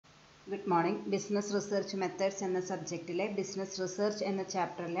Good morning. Business Research Methods എന്ന സബ്ജക്റ്റിലെ business research എന്ന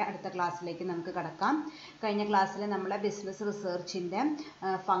ചാപ്റ്ററിലെ അടുത്ത ക്ലാസ്സിലേക്ക് നമുക്ക് കടക്കാം. കഴിഞ്ഞ ക്ലാസ്സിൽ നമ്മൾ ബിസിനസ് റിസർച്ചിൻ്റെ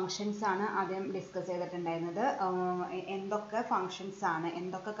ഫങ്ഷൻസ് ആണ് ആദ്യം ഡിസ്കസ് ചെയ്തിട്ടുണ്ടായിരുന്നത്. എന്തൊക്കെ ഫങ്ഷൻസ് ആണ്,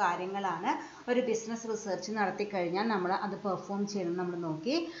 എന്തൊക്കെ കാര്യങ്ങളാണ് ഒരു ബിസിനസ് റിസർച്ച് നടത്തി കഴിഞ്ഞാൽ നമ്മൾ അത് പെർഫോം ചെയ്യണം നമ്മൾ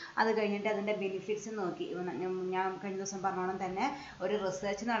നോക്കി. അത് കഴിഞ്ഞിട്ട് അതിൻ്റെ ബെനിഫിറ്റ്സ് നോക്കി. ഞാൻ കഴിഞ്ഞ ദിവസം പറഞ്ഞോളം തന്നെ ഒരു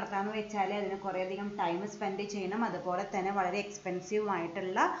റിസർച്ച് നടത്താമെന്ന് വെച്ചാൽ അതിന് കുറേയധികം ടൈം സ്പെൻഡ് ചെയ്യണം. അതുപോലെ തന്നെ വളരെ എക്സ്പെൻസീവ്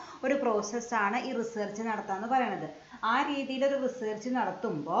ആയിട്ടുള്ള ഒരു പ്രോസസ്സാണ് ഈ റിസർച്ച് നടത്താന്ന് പറയുന്നത്. ആ രീതിയിൽ ഒരു റിസർച്ച്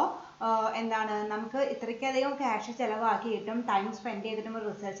നടത്തുമ്പോൾ എന്താണ്, നമുക്ക് ഇത്രയ്ക്കധികം ക്യാഷ് ചിലവാക്കിയിട്ടും ടൈം സ്പെൻഡ് ചെയ്തിട്ടും ഒരു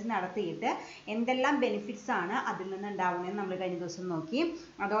റിസർച്ച് നടത്തിയിട്ട് എന്തെല്ലാം ബെനിഫിറ്റ്സ് ആണ് അതിൽ നിന്ന് ഉണ്ടാവുന്നതെന്ന് നമ്മൾ കഴിഞ്ഞ ദിവസം നോക്കി.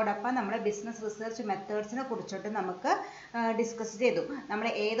 അതോടൊപ്പം നമ്മുടെ ബിസിനസ് റിസർച്ച് മെത്തേഡ്സിനെ കുറിച്ചിട്ട് നമുക്ക് ഡിസ്കസ് ചെയ്തു. നമ്മൾ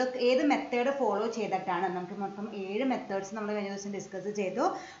ഏത് മെത്തേഡ് ഫോളോ ചെയ്തിട്ടാണ്, നമുക്ക് മൊത്തം 7 മെത്തേഡ്സ് നമ്മൾ കഴിഞ്ഞ ദിവസം ഡിസ്കസ് ചെയ്തു.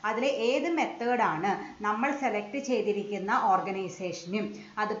 അതിൽ ഏത് മെത്തേഡാണ് നമ്മൾ സെലക്ട് ചെയ്തിരിക്കുന്ന ഓർഗനൈസേഷനും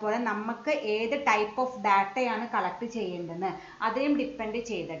അതുപോലെ നമുക്ക് ഏത് ടൈപ്പ് ഓഫ് ഡാറ്റയാണ് കളക്ട് ചെയ്യേണ്ടതെന്ന് അതിനെയും ഡിപ്പെൻഡ്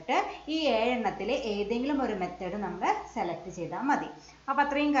ചെയ്തിട്ട് ഈ 7 എണ്ണത്തിൽ ഏതെങ്കിലും ഒരു മെത്തേഡ് നമ്മൾ സെലക്ട് ചെയ്താൽ മതി. അപ്പോൾ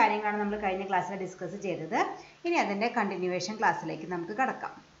അത്രയും കാര്യങ്ങളാണ് നമ്മൾ കഴിഞ്ഞ ക്ലാസ്സിൽ ഡിസ്കസ് ചെയ്തത്. ഇനി അതിൻ്റെ കണ്ടിന്യൂവേഷൻ ക്ലാസ്സിലേക്ക് നമുക്ക്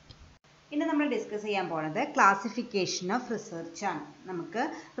കടക്കാം. ഇന്ന് നമ്മൾ ഡിസ്കസ് ചെയ്യാൻ പോകുന്നത് ക്ലാസിഫിക്കേഷൻ ഓഫ് റിസർച്ച് ആണ്. നമുക്ക്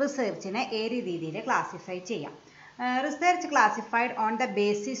റിസർച്ചിനെ ഏത് രീതിയിൽ ക്ലാസിഫൈ ചെയ്യാം. Research classified on the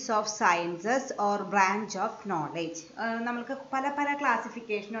basis of sciences or branch of knowledge. നമുക്ക് പല പല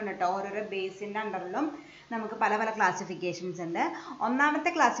ക്ലാസിഫിക്കേഷൻ ഉണ്ട് കേട്ടോ. ഓരോരോ ബേസിൻ്റെ അണ്ടറിലും നമുക്ക് പല പല ക്ലാസിഫിക്കേഷൻസ് ഉണ്ട്.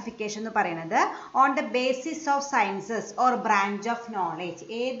 ഒന്നാമത്തെ ക്ലാസിഫിക്കേഷൻ എന്ന് പറയുന്നത് on the basis of sciences or branch of knowledge.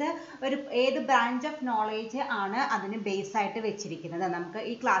 ഏത് ബ്രാഞ്ച് ഓഫ് നോളേജ് ആണ് അതിന് ബേസ് ആയിട്ട് വെച്ചിരിക്കുന്നത്. നമുക്ക്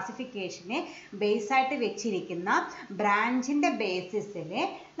ഈ ക്ലാസിഫിക്കേഷനെ ബേസ് ആയിട്ട് വെച്ചിരിക്കുന്ന ബ്രാഞ്ചിൻ്റെ ബേസിസിൽ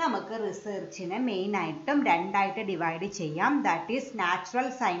നമുക്ക് റിസർച്ചിനെ മെയിനായിട്ടും രണ്ടായിട്ട് ഡിവൈഡ് ചെയ്യാം. That is natural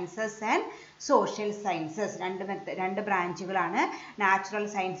sciences and social sciences. രണ്ട് ബ്രാഞ്ചുകളാണ്. നാച്ചുറൽ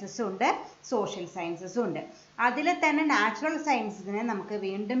സയൻസസും ഉണ്ട്, സോഷ്യൽ സയൻസസും ഉണ്ട്. അതിൽ തന്നെ നാച്ചുറൽ സയൻസസിനെ നമുക്ക്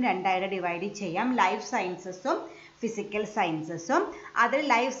വീണ്ടും രണ്ടായിട്ട് ഡിവൈഡ് ചെയ്യാം. Life സയൻസസും physical സയൻസസും. അതിൽ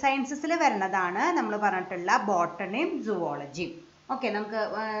ലൈഫ് സയൻസസിൽ വരുന്നതാണ് നമ്മൾ പറഞ്ഞിട്ടുള്ള ബോട്ടണിയും സുവോളജിയും. ഓക്കെ,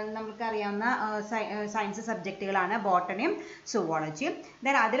 നമുക്കറിയാവുന്ന സയൻസ് സബ്ജക്റ്റുകളാണ് ബോട്ടണിയും സുവോളജിയും.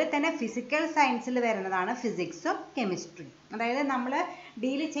 ദെൻ അതിൽ തന്നെ ഫിസിക്കൽ സയൻസിൽ വരുന്നതാണ് ഫിസിക്സും കെമിസ്ട്രിയും. അതായത് നമ്മൾ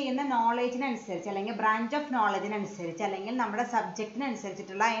ഡീൽ ചെയ്യുന്ന നോളേജിനനുസരിച്ച് അല്ലെങ്കിൽ ബ്രാഞ്ച് ഓഫ് നോളജിനനുസരിച്ച് അല്ലെങ്കിൽ നമ്മുടെ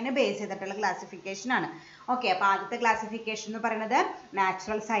സബ്ജക്റ്റിനനുസരിച്ചിട്ടുള്ള അതിനെ ബേസ് ചെയ്തിട്ടുള്ള ക്ലാസിഫിക്കേഷൻ ആണ്. ഓക്കെ, അപ്പോൾ ആദ്യത്തെ ക്ലാസിഫിക്കേഷൻ എന്ന് പറയുന്നത്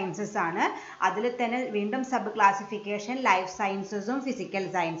നാച്ചുറൽ സയൻസസ് ആണ്. അതിൽ തന്നെ വീണ്ടും സബ് ക്ലാസിഫിക്കേഷൻ ലൈഫ് സയൻസസും ഫിസിക്കൽ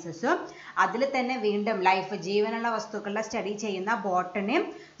സയൻസസും. അതിൽ തന്നെ വീണ്ടും ജീവനുള്ള വസ്തുക്കളുടെ സ്റ്റഡി ചെയ്യുന്ന ബോട്ടണിയും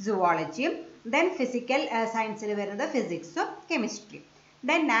സുവോളജിയും. ദെൻ ഫിസിക്കൽ സയൻസിൽ വരുന്നത് ഫിസിക്സും കെമിസ്ട്രിയും.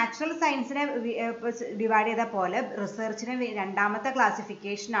 ദെൻ നാച്ചുറൽ സയൻസിനെ ഡിവൈഡ് ചെയ്ത പോലെ റിസർച്ചിന് രണ്ടാമത്തെ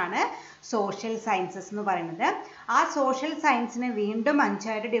ക്ലാസിഫിക്കേഷൻ ആണ് സോഷ്യൽ സയൻസസ് എന്ന് പറയുന്നത്. ആ സോഷ്യൽ സയൻസിനെ വീണ്ടും 5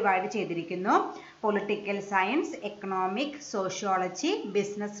 ആയിട്ട് ഡിവൈഡ് ചെയ്തിരിക്കുന്നു. Political science, economic, sociology,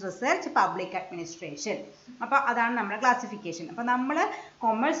 business research, public administration. അപ്പോൾ അതാണ് നമ്മുടെ ക്ലാസിഫിക്കേഷൻ. അപ്പോൾ നമ്മൾ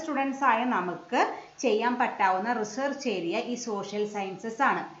കൊമേഴ്സ് സ്റ്റുഡൻസ് ആയ നമുക്ക് ചെയ്യാൻ പറ്റാവുന്ന റിസർച്ച് ഏരിയ ഈ സോഷ്യൽ സയൻസസ്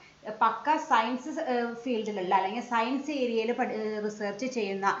ആണ്. പക്ക സയൻസ് ഫീൽഡിലുള്ള അല്ലെങ്കിൽ സയൻസ് ഏരിയയിൽ റിസർച്ച്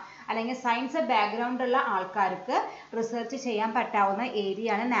ചെയ്യുന്ന അല്ലെങ്കിൽ സയൻസ് ബാക്ക്ഗ്രൗണ്ട് ഉള്ള ആൾക്കാർക്ക് റിസർച്ച് ചെയ്യാൻ പറ്റാവുന്ന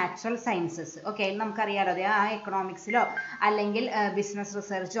ഏരിയ ആണ് നാച്ചുറൽ സയൻസസ്. ഓക്കെ, നമുക്കറിയാലോ, ആ എക്കണോമിക്സിലോ അല്ലെങ്കിൽ ബിസിനസ്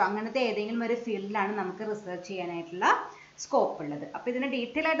റിസർച്ചോ അങ്ങനത്തെ ഏതെങ്കിലും ഒരു ഫീൽഡിലാണ് നമുക്ക് റിസർച്ച് ചെയ്യാനായിട്ടുള്ള സ്കോപ്പ് ഉള്ളത്. അപ്പോൾ ഇതിന്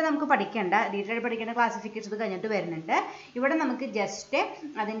ഡീറ്റെയിൽ ആയിട്ട് നമുക്ക് പഠിക്കേണ്ട ക്ലാസിഫിക്കേഷൻ കഴിഞ്ഞിട്ട് വരുന്നുണ്ട്. ഇവിടെ നമുക്ക് ജസ്റ്റ്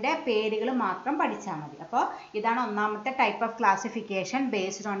അതിൻ്റെ പേരുകൾ മാത്രം പഠിച്ചാൽ മതി. അപ്പോൾ ഇതാണ് ഒന്നാമത്തെ type of classification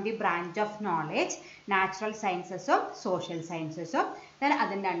based on the branch of knowledge, natural സയൻസസും social സയൻസസും. Then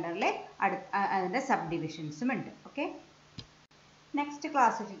അതിൻ്റെ അണ്ടറിൽ അതിൻ്റെ സബ് ഡിവിഷൻസും ഉണ്ട്. Okay, next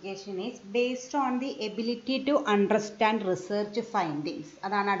classification is based on the ability to understand research findings.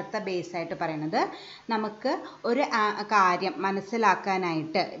 അതാണ് അടുത്ത ബേസ് ആയിട്ട് പറയുന്നത്. നമുക്ക് ഒരു കാര്യം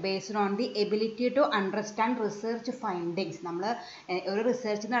മനസ്സിലാക്കാനായിട്ട് based on the ability to understand research findings. നമ്മൾ ഒരു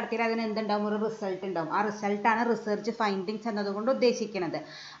റിസർച്ച് നടത്തിയാൽ അതിന് എന്തുണ്ടാവും, ഒരു റിസൾട്ട് ഉണ്ടാവും. ആ റിസൾട്ടാണ് റിസർച്ച് ഫൈൻഡിങ്സ് എന്നതുകൊണ്ട് ഉദ്ദേശിക്കുന്നത്.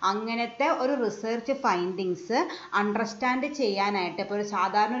 അങ്ങനത്തെ ഒരു റിസർച്ച് ഫൈൻഡിങ്സ് അണ്ടർസ്റ്റാൻഡ് ചെയ്യാനായിട്ട് ഇപ്പോൾ ഒരു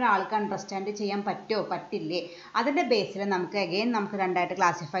സാധാരണ ഒരാൾക്ക് അണ്ടർസ്റ്റാൻഡ് ചെയ്യാൻ പറ്റുമോ പറ്റില്ലേ, അതിൻ്റെ ബേസിൽ നമുക്ക് രണ്ടായിട്ട്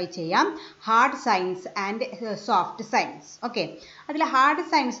ക്ലാസിഫൈ ചെയ്യാം. Hard science and soft science. Okay, അതിൽ ഹാർഡ്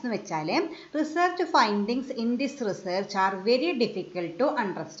സയൻസ് എന്ന് വെച്ചാൽ research findings in this research are very difficult to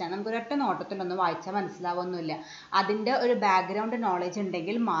understand. നമുക്ക് ഒരൊറ്റ നോട്ടത്തിലൊന്നും വായിച്ചാൽ മനസ്സിലാവുന്നില്ല. അതിൻ്റെ ഒരു ബാക്ക്ഗ്രൗണ്ട് നോളേജ്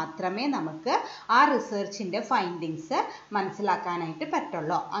ഉണ്ടെങ്കിൽ മാത്രമേ നമുക്ക് ആ റിസർച്ചിൻ്റെ ഫൈൻഡിങ്സ് മനസ്സിലാക്കാനായിട്ട്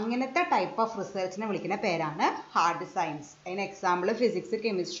പറ്റുള്ളൂ. അങ്ങനത്തെ ടൈപ്പ് ഓഫ് റിസർച്ചിനെ വിളിക്കുന്ന പേരാണ് ഹാർഡ് സയൻസ്. അതിന് example physics,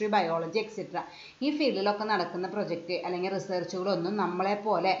 chemistry, biology etcetera. ഈ ഫീൽഡിലൊക്കെ നടക്കുന്ന പ്രൊജക്റ്റ് അല്ലെങ്കിൽ റിസർച്ചുകൾ കാര്യങ്ങളൊന്നും നമ്മളെ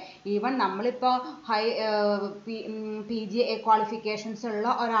പോലെ ഈവൻ നമ്മളിപ്പോൾ PG ക്വാളിഫിക്കേഷൻസ് ഉള്ള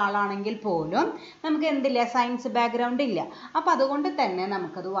ഒരാളാണെങ്കിൽ പോലും നമുക്ക് എന്തില്ല, സയൻസ് ബാക്ക്ഗ്രൗണ്ട് ഇല്ല. അപ്പോൾ അതുകൊണ്ട് തന്നെ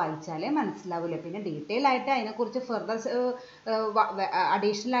നമുക്കത് വായിച്ചാലേ മനസ്സിലാവില്ല. പിന്നെ ഡീറ്റെയിൽ ആയിട്ട് അതിനെക്കുറിച്ച് ഫർദർ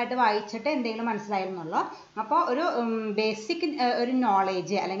അഡീഷണൽ ആയിട്ട് വായിച്ചിട്ട് എന്തെങ്കിലും മനസ്സിലായിരുന്നുള്ളൂ. അപ്പോൾ ഒരു ബേസിക് ഒരു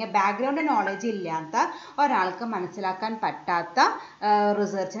നോളേജ് അല്ലെങ്കിൽ ബാക്ക്ഗ്രൗണ്ട് നോളേജ് ഇല്ലാത്ത ഒരാൾക്ക് മനസ്സിലാക്കാൻ പറ്റാത്ത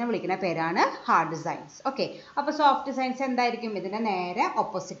റിസർച്ചിനെ വിളിക്കുന്ന പേരാണ് ഹാർഡ് സയൻസ്. ഓക്കെ, അപ്പോൾ സോഫ്റ്റ് സയൻസ് എന്തായിരിക്കും? ഇതിൻ്റെ നേരെ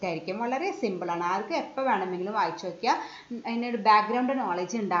ഓപ്പോസിറ്റ് ആയിരിക്കും. വളരെ സിമ്പിളാണ്. ആർക്കും എപ്പോൾ വേണമെങ്കിലും വായിച്ചു നോക്കിയാൽ അതിനൊരു ബാക്ക്ഗ്രൗണ്ട്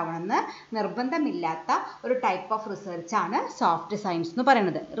നോളേജ് ഉണ്ടാവണമെന്ന് നിർബന്ധമില്ലാത്ത ഒരു ടൈപ്പ് ഓഫ് റിസർച്ചാണ് സോഫ്റ്റ് സയൻസ് എന്ന്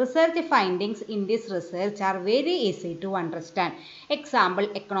പറയുന്നത്. Research findings in this research are very easy to understand. Example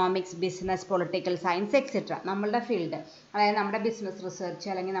economics, business, political science etcetera. നമ്മളുടെ ഫീൽഡ്, അതായത് നമ്മുടെ ബിസിനസ് റിസർച്ച്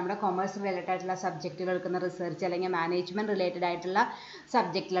അല്ലെങ്കിൽ നമ്മുടെ കൊമേഴ്സ് റിലേറ്റഡ് ആയിട്ടുള്ള സബ്ജക്റ്റുകൾ എടുക്കുന്ന റിസർച്ച് അല്ലെങ്കിൽ മാനേജ്മെൻറ്റ് റിലേറ്റഡ് ആയിട്ടുള്ള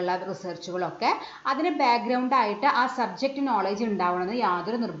സബ്ജക്റ്റിലുള്ള റിസർച്ചുകളൊക്കെ അതിന് ബാക്ക്ഗ്രൗണ്ട് ആയിട്ട് ആ സബ്ജക്റ്റ് നോളേജ് ഉണ്ടാവണമെന്ന്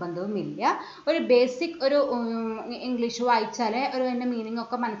യാതൊരു നിർബന്ധവും ഇല്ല. ഒരു ബേസിക് ഒരു ഇംഗ്ലീഷ് വായിച്ചാൽ ഒരു അതിൻ്റെ മീനിങ്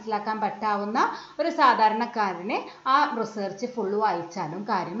ഒക്കെ മനസ്സിലാക്കാൻ പറ്റാവുന്ന ഒരു സാധാരണക്കാരന് ആ റിസർച്ച് ഫുള്ള് വായിച്ചാലും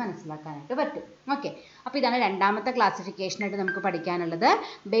കാര്യം മനസ്സിലാക്കാനായിട്ട് പറ്റും. ഓക്കെ, അപ്പോൾ ഇതാണ് രണ്ടാമത്തെ ക്ലാസിഫിക്കേഷനായിട്ട് നമുക്ക് പഠിക്കാനുള്ളത്.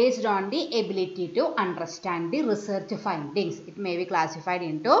 Based on the ability to understand the research findings. It may be classified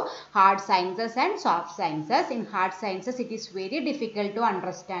in to hard sciences and soft sciences. In hard sciences, it is very difficult to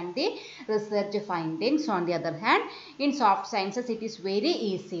understand the research findings. On the other hand, in soft sciences, it is very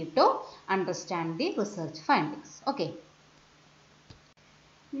easy to understand the research findings. Okay.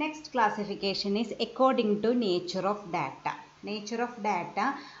 Next classification is according to nature of data. Nature of data,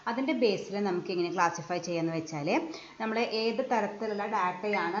 അതിൻ്റെ ബേസിൽ നമുക്ക് എങ്ങനെ classify ചെയ്യാമെന്ന് വെച്ചാൽ, നമ്മൾ ഏത് തരത്തിലുള്ള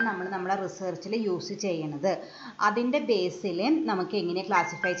ഡാറ്റയാണ് നമ്മുടെ റിസർച്ചിൽ യൂസ് ചെയ്യുന്നത് അതിൻ്റെ ബേസിൽ നമുക്ക് എങ്ങനെ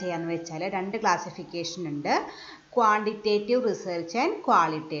ക്ലാസിഫൈ ചെയ്യാമെന്ന് വെച്ചാൽ രണ്ട് ക്ലാസിഫിക്കേഷൻ ഉണ്ട്. Quantitative research and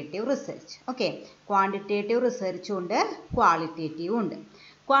qualitative research. Okay, quantitative റിസർച്ചും ഉണ്ട്, ക്വാളിറ്റേറ്റീവും ഉണ്ട്.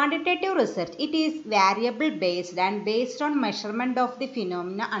 Quantitative research, it is variable based and based on measurement of the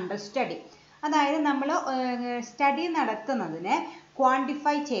phenomena under study. അതായത് നമ്മൾ സ്റ്റഡി നടത്തുന്നതിനെ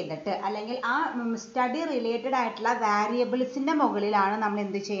ക്വാണ്ടിഫൈ ചെയ്തിട്ട് അല്ലെങ്കിൽ ആ സ്റ്റഡി റിലേറ്റഡ് ആയിട്ടുള്ള വാരിയബിൾസിൻ്റെ മുകളിലാണ് നമ്മൾ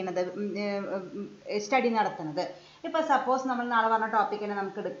എന്ത് ചെയ്യുന്നത്, സ്റ്റഡി നടത്തുന്നത്. ഇപ്പോൾ സപ്പോസ് നമ്മൾ നാളെ പറഞ്ഞ ടോപ്പിക്കിനെ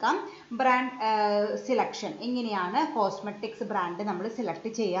നമുക്ക് എടുക്കാം, ബ്രാൻഡ് സിലക്ഷൻ. എങ്ങനെയാണ് കോസ്മെറ്റിക്സ് ബ്രാൻഡ് നമ്മൾ സെലക്ട്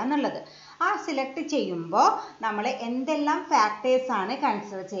ചെയ്യുക എന്നുള്ളത്. ആ സെലക്ട് ചെയ്യുമ്പോൾ നമ്മൾ എന്തെല്ലാം ഫാക്ടേഴ്സാണ്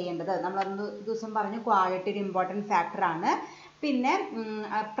കൺസിഡർ ചെയ്യേണ്ടത്. നമ്മളൊന്ന് ദിവസം പറഞ്ഞു ക്വാളിറ്റി ഒരു ഇമ്പോർട്ടൻറ്റ് ഫാക്ടറാണ്. പിന്നെ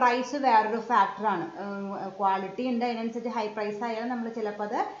പ്രൈസ് വേറൊരു ഫാക്ടറാണ്. ക്വാളിറ്റി ഉണ്ട്, അതിനനുസരിച്ച് ഹൈ പ്രൈസ് ആയാലും നമ്മൾ ചിലപ്പോൾ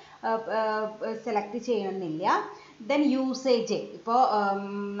അത് സെലക്ട് ചെയ്യണമെന്നില്ല. ദെൻ യൂസേജ്, ഇപ്പോൾ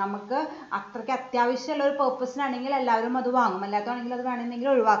നമുക്ക് അത്രയ്ക്ക് അത്യാവശ്യമുള്ള ഒരു പേർപ്പസിനാണെങ്കിൽ എല്ലാവരും അത് വാങ്ങും, അല്ലാത്തതാണെങ്കിൽ അത് വേണമെങ്കിൽ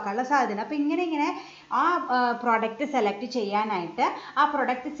ഒഴിവാക്കാനുള്ള സാധ്യത. അപ്പോൾ ഇങ്ങനെ ആ പ്രോഡക്റ്റ് സെലക്ട് ചെയ്യാനായിട്ട് ആ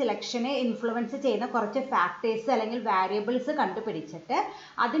പ്രൊഡക്റ്റ് സെലക്ഷനെ ഇൻഫ്ലുവൻസ് ചെയ്യുന്ന കുറച്ച് ഫാക്ടേഴ്സ് അല്ലെങ്കിൽ വാരിയബിൾസ് കണ്ടുപിടിച്ചിട്ട്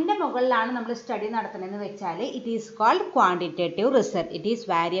അതിൻ്റെ മുകളിലാണ് നമ്മൾ സ്റ്റഡി നടത്തുന്നതെന്ന് വെച്ചാൽ it is called quantitative research. It is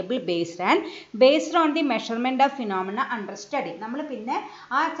variable based and based on the measurement of phenomena under study. നമ്മൾ പിന്നെ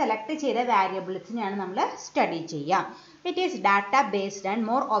ആ സെലക്ട് ചെയ്ത വാരിയബിൾസിനെയാണ് നമ്മൾ സ്റ്റഡി ചെയ്യുക. It is data based and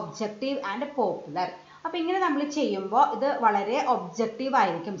more objective and popular. അപ്പോൾ ഇങ്ങനെ നമ്മൾ ചെയ്യുമ്പോൾ ഇത് വളരെ ഒബ്ജക്റ്റീവ്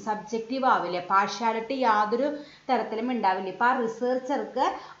ആയിരിക്കും, സബ്ജക്റ്റീവ് ആവില്ല, പാർഷ്യാലിറ്റി യാതൊരു തരത്തിലും ഉണ്ടാവില്ല. ഇപ്പോൾ ആ റിസർച്ചർക്ക്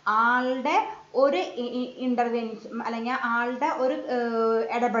ആളുടെ ഒരു ഇൻ്റർവെൻഷൻ അല്ലെങ്കിൽ ആളുടെ ഒരു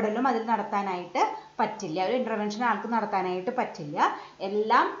ഇടപെടലും അതിൽ നടത്താനായിട്ട് പറ്റില്ല, ഒരു ഇൻ്റർവെൻഷൻ ആൾക്ക് നടത്താനായിട്ട് പറ്റില്ല.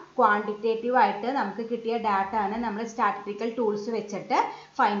 എല്ലാം ക്വാണ്ടിറ്റേറ്റീവ് ആയിട്ട് നമുക്ക് കിട്ടിയ ഡാറ്റ ആണ് നമ്മൾ സ്റ്റാറ്റിസ്റ്റിക്കൽ ടൂൾസ് വെച്ചിട്ട്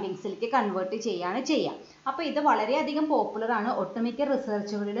ഫൈൻഡിങ്സിലേക്ക് കൺവേർട്ട് ചെയ്യുക. അപ്പോൾ ഇത് വളരെയധികം പോപ്പുലറാണ്. ഒട്ടുമിക്ക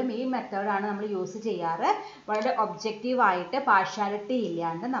റിസർച്ചുകളിലും ഈ മെത്തേഡാണ് നമ്മൾ യൂസ് ചെയ്യാറ്. വളരെ ഒബ്ജക്റ്റീവായിട്ട് പാർഷ്യാലിറ്റി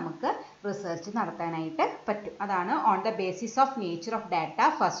ഇല്ലാണ്ട് നമുക്ക് റിസർച്ച് നടത്താനായിട്ട് പറ്റും. അതാണ് on the basis of nature of data.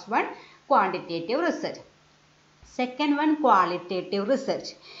 First one quantitative research. Second one, qualitative research.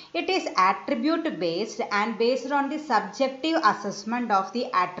 It is attribute based and based on the subjective assessment of the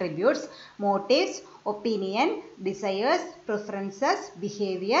attributes, motives, opinion, desires, preferences,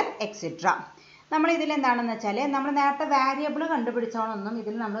 behavior, etc. നമ്മൾ ഇതിൽ എന്താണെന്ന് വെച്ചാൽ നമ്മൾ നേരത്തെ variable കണ്ടുപിടിച്ചോളൊന്നും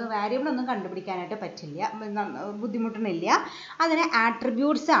ഇതിൽ നമ്മൾ variable ഒന്നും കണ്ടുപിടിക്കാനായിട്ട് പറ്റില്ല, ബുദ്ധിമുട്ടണില്ല. അതിന്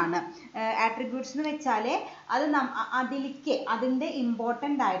ആട്രിബ്യൂട്ട്സ് ആണ്. ആട്രിബ്യൂട്ട്സ് എന്ന് വെച്ചാൽ അത് അതിലേക്ക് അതിൻ്റെ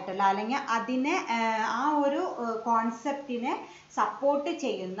ഇമ്പോർട്ടൻ്റ് ആയിട്ടുള്ള അല്ലെങ്കിൽ അതിനെ ആ ഒരു കോൺസെപ്റ്റിനെ സപ്പോർട്ട്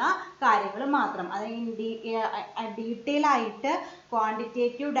ചെയ്യുന്ന കാര്യങ്ങൾ മാത്രം. അതിന് ഡീറ്റെയിൽ ആയിട്ട്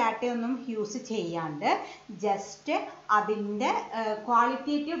ക്വാണ്ടിറ്റേറ്റീവ് ഡാറ്റയൊന്നും യൂസ് ചെയ്യാണ്ട് ജസ്റ്റ് അതിൻ്റെ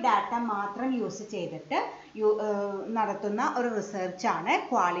ക്വാളിറ്റേറ്റീവ് ഡാറ്റ മാത്രം യൂസ് ചെയ്തിട്ട് നടത്തുന്ന ഒരു റിസർച്ചാണ്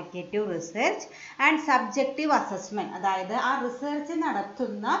qualitative research. And subjective assessment, അതായത് ആ റിസർച്ച്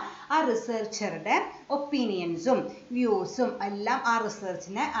നടത്തുന്ന ആ റിസർച്ചറുടെ ഒപ്പീനിയൻസും വ്യൂസും എല്ലാം ആ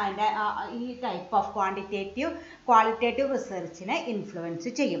റിസർച്ചിനെ അതിൻ്റെ ഈ ടൈപ്പ് ഓഫ് ക്വാളിറ്റേറ്റീവ് റിസർച്ചിനെ ഇൻഫ്ലുവൻസ്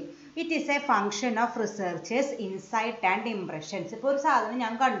ചെയ്യും. It is A function of researchers insight and impressions. ഇപ്പോൾ ഒരു സാധനം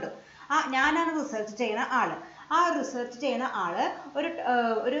ഞാൻ കണ്ടു, ഞാനാണ് റിസർച്ച് ചെയ്യുന്ന ആൾ. ആ റിസർച്ച് ചെയ്യുന്ന ആൾ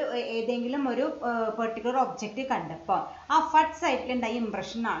ഒരു ഏതെങ്കിലും ഒരു പെർട്ടിക്കുലർ ഒബ്ജക്റ്റ് കണ്ടപ്പോൾ ആ ഫസ്റ്റ് സൈറ്റിലുണ്ടായ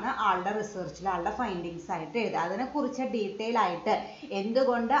ഇംപ്രഷനാണ് ആളുടെ റിസർച്ചിൽ ആളുടെ ഫൈൻഡിങ്സ് ആയിട്ട് എഴുതുക. അതിനെക്കുറിച്ച് ഡീറ്റെയിൽ ആയിട്ട്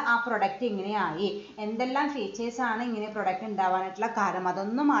എന്തുകൊണ്ട് ആ പ്രൊഡക്റ്റ് ഇങ്ങനെയായി, എന്തെല്ലാം ഫീച്ചേഴ്സാണ് ഇങ്ങനെ പ്രൊഡക്റ്റ് ഉണ്ടാവാനായിട്ടുള്ള കാരണം,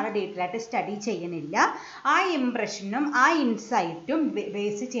 അതൊന്നും ആൾ ഡീറ്റെയിൽ ആയിട്ട് സ്റ്റഡി ചെയ്യുന്നില്ല. ആ ഇംപ്രഷനും ആ ഇൻസൈറ്റും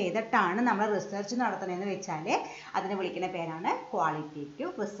ബേസ് ചെയ്തിട്ടാണ് നമ്മൾ റിസർച്ച് നടത്തുന്നതെന്ന് വെച്ചാൽ അതിനെ വിളിക്കുന്ന പേരാണ്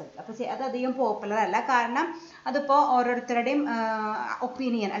ക്വാളിറ്റേറ്റീവ് റിസർച്ച്. അപ്പോൾ അത് അധികം പോപ്പുലർ അല്ല, കാരണം അതിപ്പോൾ ഓരോരുത്തരുടെയും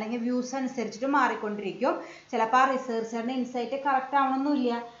ഒപ്പീനിയൻ അല്ലെങ്കിൽ വ്യൂസ് അനുസരിച്ചിട്ട് മാറിക്കൊണ്ടിരിക്കും. ചിലപ്പോൾ ആ റിസർച്ചറിൻ്റെ ഇൻസൈറ്റ് കറക്റ്റ്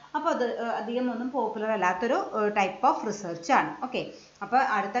ആവണമെന്നില്ല. അപ്പോൾ അത് അധികം ഒന്നും പോപ്പുലർ അല്ലാത്തൊരു ടൈപ്പ് ഓഫ് റിസർച്ചാണ്. ഓക്കെ, അപ്പോൾ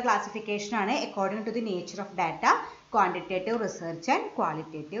അടുത്ത ക്ലാസിഫിക്കേഷനാണ് according to the nature of data, quantitative research and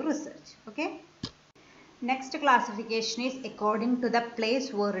qualitative research. Okay, next classification is according to the place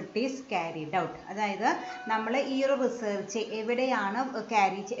where it is carried out. അതായത് നമ്മൾ ഈ ഒരു റിസർച്ച് എവിടെയാണ്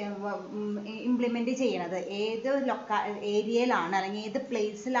ഇംപ്ലിമെൻറ്റ് ചെയ്യുന്നത്, ഏത് ഏരിയയിലാണ് അല്ലെങ്കിൽ ഏത്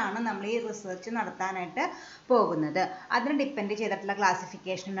പ്ലേസിലാണ് നമ്മൾ ഈ റിസർച്ച് നടത്താനായിട്ട് പോകുന്നത്, അതിനെ ഡിപ്പെൻഡ് ചെയ്തിട്ടുള്ള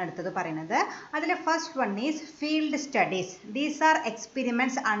ക്ലാസിഫിക്കേഷൻ അടുത്തത് പറയുന്നത്. അതിൽ first one is field studies. These are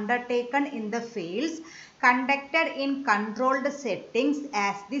experiments undertaken in the fields conducted in controlled settings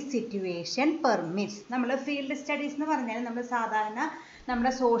as the situation permits. നമ്മൾ ഫീൽഡ് സ്റ്റഡീസ് എന്ന് പറഞ്ഞാൽ നമ്മൾ സാധാരണ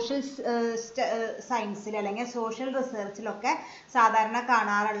നമ്മുടെ സോഷ്യൽ സയൻസിൽ അല്ലെങ്കിൽ സോഷ്യൽ റിസർച്ചിലൊക്കെ സാധാരണ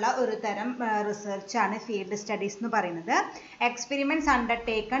കാണാറുള്ള ഒരു തരം റിസർച്ചാണ് ഫീൽഡ് സ്റ്റഡീസ് എന്ന് പറയുന്നത്. Experiments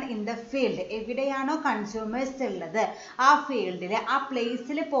undertaken in the field, എവിടെയാണോ കൺസ്യൂമേഴ്സ് ഉള്ളത് ആ ഫീൽഡിൽ ആ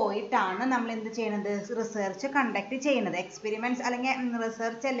പ്ലേസിൽ പോയിട്ടാണ് നമ്മൾ എന്ത് ചെയ്യുന്നത്, റിസർച്ച് കണ്ടക്ട് ചെയ്യുന്നത്. എക്സ്പെരിമെൻറ്റ്സ് അല്ലെങ്കിൽ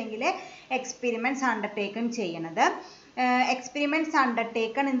റിസർച്ച് അല്ലെങ്കിൽ എക്സ്പെരിമെൻറ്റ്സ് അണ്ടർടേക്കൺ ചെയ്യുന്നത്. Experiments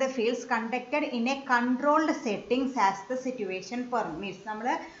undertaken in the fields conducted in a controlled settings as the situation permits. നമ്മൾ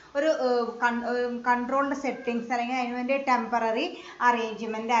ഒരു കൺട്രോൾഡ് സെറ്റിങ്സ് അല്ലെങ്കിൽ അതിന് വേണ്ടി ടെമ്പററി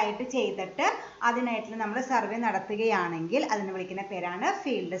അറേഞ്ച്മെൻ്റ് ആയിട്ട് ചെയ്തിട്ട് അതിനായിട്ട് നമ്മൾ സർവേ നടത്തുകയാണെങ്കിൽ അതിന് വിളിക്കുന്ന പേരാണ്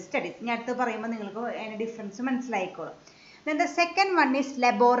ഫീൽഡ് സ്റ്റഡീസ്. ഞാൻ അടുത്ത് പറയുമ്പോൾ നിങ്ങൾക്ക് അതിൻ്റെ difference മനസ്സിലായിക്കോളും. Then the second one is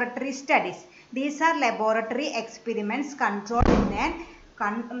laboratory studies. These are laboratory experiments controlled in an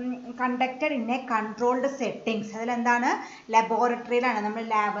conducted in a controlled settings. അതിലെന്താണ്, ലബോറട്ടറിയിലാണ്, നമ്മൾ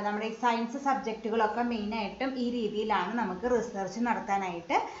ലാബ്, നമ്മുടെ ഈ സയൻസ് സബ്ജക്റ്റുകളൊക്കെ മെയിനായിട്ടും ഈ രീതിയിലാണ് നമുക്ക് റിസർച്ച്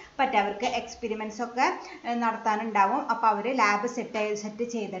നടത്താനായിട്ട് പറ്റുക. അവർക്ക് എക്സ്പെരിമെൻറ്റ്സ് ഒക്കെ നടത്താനുണ്ടാവും. അപ്പോൾ അവർ ലാബ് സെറ്റ്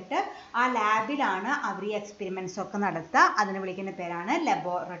ചെയ്തിട്ട് ആ ലാബിലാണ് അവർ ഈ എക്സ്പെരിമെൻറ്റ്സ് ഒക്കെ നടത്തുക. അതിന് വിളിക്കുന്ന പേരാണ്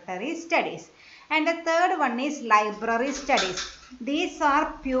laboratory studies. And the third one is library studies. These are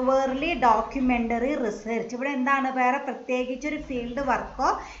purely documentary research. ഇവിടെ എന്താണ്, വേറെ പ്രത്യേകിച്ച് ഒരു ഫീൽഡ് വർക്കോ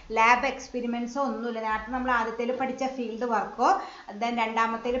ലാബ് എക്സ്പെരിമെൻറ്റ്സോ ഒന്നുമില്ല. നേരത്തെ നമ്മൾ ആദ്യത്തേൽ പഠിച്ച ഫീൽഡ് വർക്കോ ദെൻ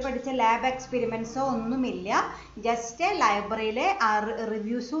രണ്ടാമത്തേൽ പഠിച്ച ലാബ് എക്സ്പെരിമെൻറ്റ്സോ ഒന്നുമില്ല. ജസ്റ്റ് ലൈബ്രറിയിലെ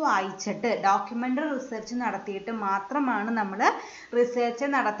റിവ്യൂസ് വായിച്ചിട്ട് ഡോക്യുമെൻ്ററി റിസർച്ച് നടത്തിയിട്ട് മാത്രമാണ് നമ്മൾ റിസർച്ച്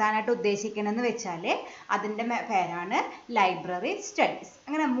നടത്താനായിട്ട് ഉദ്ദേശിക്കണമെന്ന് വെച്ചാൽ അതിൻ്റെ പേരാണ് ലൈബ്രറി സ്റ്റഡീസ്.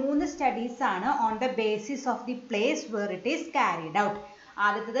 അങ്ങനെ 3 സ്റ്റഡീസാണ് on the basis of the place where it is carried out.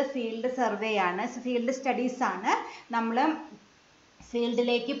 ആദ്യത്തേത് ഫീൽഡ് സർവേ ആണ്, ഫീൽഡ് സ്റ്റഡീസ് ആണ്. നമ്മൾ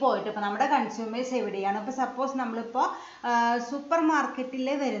ഫീൽഡിലേക്ക് പോയിട്ട് ഇപ്പോൾ നമ്മുടെ കൺസ്യൂമേഴ്സ് എവിടെയാണ്, ഇപ്പോൾ സപ്പോസ് നമ്മളിപ്പോൾ സൂപ്പർ മാർക്കറ്റിൽ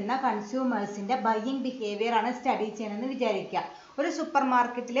വരുന്ന കൺസ്യൂമേഴ്സിൻ്റെ ബൈയിങ് ബിഹേവിയർ ആണ് സ്റ്റഡി ചെയ്യണമെന്ന് വിചാരിക്കുക. ഒരു സൂപ്പർ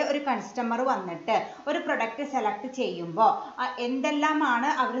മാർക്കറ്റിൽ ഒരു കസ്റ്റമർ വന്നിട്ട് ഒരു പ്രൊഡക്റ്റ് സെലക്ട് ചെയ്യുമ്പോൾ എന്തെല്ലാമാണ്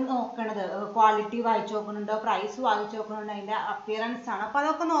അവർ നോക്കണത്, ക്വാളിറ്റി വായിച്ചു നോക്കുന്നുണ്ടോ, പ്രൈസ് വായിച്ചു നോക്കുന്നുണ്ടോ, അതിൻ്റെ അപ്പിയറൻസ് ആണ്. അപ്പോൾ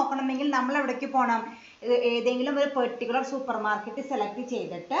അതൊക്കെ നോക്കണമെങ്കിൽ നമ്മൾ എവിടേക്ക് പോകണം, ഏതെങ്കിലും ഒരു പെർട്ടിക്കുലർ സൂപ്പർ മാർക്കറ്റ് സെലക്ട്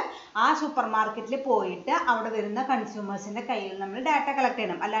ചെയ്തിട്ട് ആ സൂപ്പർ മാർക്കറ്റിൽ പോയിട്ട് അവിടെ വരുന്ന കൺസ്യൂമേഴ്സിൻ്റെ കയ്യിൽ നമ്മൾ ഡാറ്റ കളക്ട്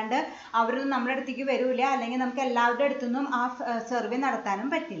ചെയ്യണം. അല്ലാണ്ട് അവരൊന്നും നമ്മുടെ അടുത്തേക്ക് വരില്ല, അല്ലെങ്കിൽ നമുക്ക് എല്ലാവരുടെ അടുത്തുനിന്നും ആ സർവേ നടത്താനും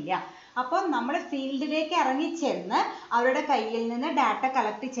പറ്റില്ല. അപ്പോൾ നമ്മൾ ഫീൽഡിലേക്ക് ഇറങ്ങിച്ചെന്ന് അവരുടെ കയ്യിൽ നിന്ന് ഡാറ്റ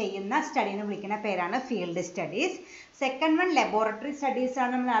കളക്ട് ചെയ്യുന്ന സ്റ്റഡീനെ വിളിക്കുന്ന പേരാണ് field studies. Second one laboratory studies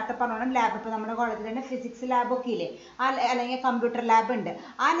ആണ്. നമ്മൾ നേരത്തെ പറഞ്ഞോണം ലാബ്, ഇപ്പോൾ നമ്മുടെ കോളേജിൽ തന്നെ ഫിസിക്സ് ലാബൊക്കെ ഇല്ലേ, അല്ലെങ്കിൽ കമ്പ്യൂട്ടർ ലാബ് ഉണ്ട്.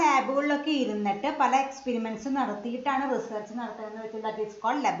 ആ ലാബുകളിലൊക്കെ ഇരുന്നിട്ട് പല എക്സ്പെരിമെൻറ്റ്സും നടത്തിയിട്ടാണ് റിസർച്ച് നടത്തുന്നതെന്ന് വെച്ചാൽ that is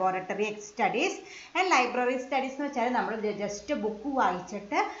called laboratory studies. And library studies എന്ന് വെച്ചാൽ നമ്മൾ ജസ്റ്റ് ബുക്ക്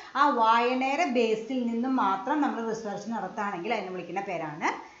വായിച്ചിട്ട് ആ വായനയുടെ ബേസിൽ നിന്നും മാത്രം നമ്മൾ റിസർച്ച് നടത്തുകയാണെങ്കിൽ അതിനെ വിളിക്കുന്ന പേരാണ്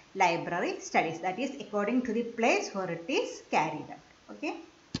library studies. That is according to the place where it is carried out. Okay.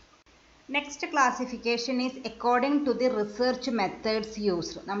 Next classification is according to the research methods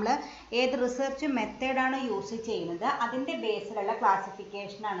used. നമ്മൾ ഏത് റിസർച്ച് മെത്തേഡാണ് യൂസ് ചെയ്യുന്നത് അതിൻ്റെ ബേസിലുള്ള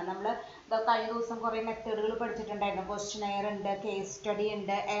ക്ലാസിഫിക്കേഷൻ ആണ്. നമ്മൾ കഴിഞ്ഞ ദിവസം കുറേ മെത്തേഡുകൾ പഠിച്ചിട്ടുണ്ടായിരുന്നു. ക്വസ്റ്റ്യനെയർ ഉണ്ട്, കേസ് സ്റ്റഡി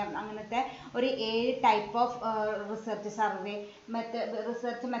ഉണ്ട്, അങ്ങനത്തെ ഒരു 7 ടൈപ്പ് ഓഫ് റിസർച്ച്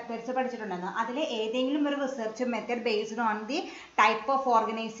മെത്തേഡ്സ് പഠിച്ചിട്ടുണ്ടായിരുന്നു. അതിൽ ഏതെങ്കിലും ഒരു research method based on the type of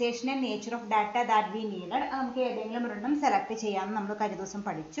organisation and nature of data that we needed, നമുക്ക് ഏതെങ്കിലും ഒരെണ്ണം സെലക്ട് ചെയ്യാമെന്ന് നമ്മൾ കഴിഞ്ഞ ദിവസം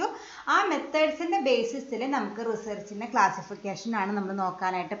പഠിച്ചു. ആ മെത്തേഡ്സിൻ്റെ ബേസിസിൽ നമുക്ക് റിസർച്ചിൻ്റെ ക്ലാസിഫിക്കേഷൻ ആണ് നമ്മൾ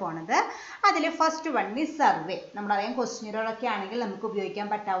നോക്കാനായിട്ട് പോണത്. അതിൽ ഫസ്റ്റ് വൺ ഈ സർവേ. നമ്മളറിയാം ക്വസ്റ്റ്യനുകളൊക്കെ ആണെങ്കിൽ നമുക്ക് ഉപയോഗിക്കാൻ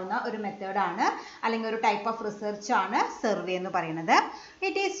പറ്റാവുന്ന ഒരു മെത്തേഡാണ് അല്ലെങ്കിൽ ഒരു ടൈപ്പ് ഓഫ് റിസർച്ച് ആണ് സർവേ എന്ന് പറയുന്നത്.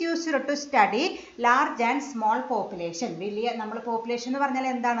 It is used to study large and small population. വലിയ നമ്മൾ പോപ്പുലേഷൻ എന്ന് പറഞ്ഞാൽ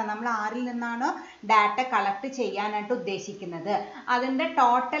എന്താണ്, നമ്മൾ ആരിൽ നിന്നാണോ ഡാറ്റ കളക്ട് ചെയ്യാനായിട്ട് ഉദ്ദേശിക്കുന്നത് അതിൻ്റെ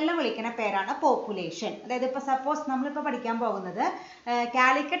ടോട്ടലിൽ വിളിക്കുന്ന പേരാണ് പോപ്പുലേഷൻ. അതായത് ഇപ്പോൾ സപ്പോസ് നമ്മളിപ്പോൾ പഠിക്കാൻ പോകുന്നത്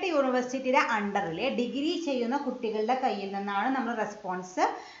കാലിക്കറ്റ് യൂണിവേഴ്സിറ്റിയുടെ അണ്ടറിൽ ഡിഗ്രി ചെയ്യുന്ന കുട്ടികളുടെ കയ്യിൽ നിന്നാണ് നമ്മൾ റെസ്പോൺസ്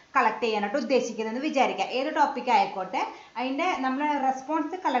കളക്ട് ചെയ്യാനായിട്ട് ഉദ്ദേശിക്കുന്നതെന്ന് വിചാരിക്കുക. ഏത് ടോപ്പിക് ആയിക്കോട്ടെ, അതിൻ്റെ നമ്മൾ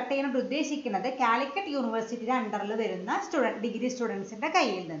റെസ്പോൺസ് കളക്ട് ചെയ്യാനായിട്ട് ഉദ്ദേശിക്കുന്നത് കാലിക്കറ്റ് യൂണിവേഴ്സിറ്റിയുടെ അണ്ടറിൽ വരുന്ന ഡിഗ്രി സ്റ്റുഡൻസിൻ്റെ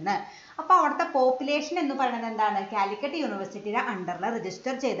കയ്യിൽ നിന്ന്. അപ്പോൾ അവിടുത്തെ പോപ്പുലേഷൻ എന്ന് പറയുന്നത് എന്താണ്, കാലിക്കറ്റ് യൂണിവേഴ്സിറ്റിയുടെ അണ്ടറിൽ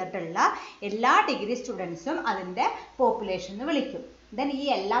രജിസ്റ്റർ ചെയ്തിട്ടുള്ള എല്ലാ ഡിഗ്രി സ്റ്റുഡൻസും അതിൻ്റെ പോപ്പുലേഷൻ എന്ന് വിളിക്കും. ദെൻ ഈ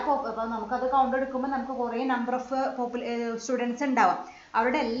എല്ലാ ഇപ്പോൾ നമുക്കത് കൗണ്ട് എടുക്കുമ്പോൾ നമുക്ക് കുറേ നമ്പർ ഓഫ് സ്റ്റുഡൻസ് ഉണ്ടാവും.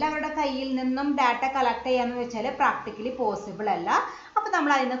 അവരുടെ എല്ലാവരുടെ കയ്യിൽ നിന്നും ഡാറ്റ കളക്ട് ചെയ്യാന്ന് വെച്ചാൽ പ്രാക്ടിക്കലി പോസിബിൾ അല്ല. അപ്പോൾ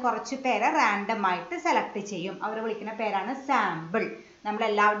നമ്മൾ അതിന് കുറച്ച് പേരെ റാൻഡം ആയിട്ട് സെലക്ട് ചെയ്യും. അവർ വിളിക്കുന്ന പേരാണ് സാമ്പിൾ. നമ്മൾ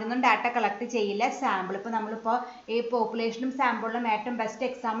എല്ലാവരിൽ നിന്നും ഡാറ്റ കളക്ട് ചെയ്യില്ല, സാമ്പിൾ. ഇപ്പോൾ നമ്മളിപ്പോൾ ഈ പോപ്പുലേഷനും സാമ്പിളിനും ഏറ്റവും ബെസ്റ്റ്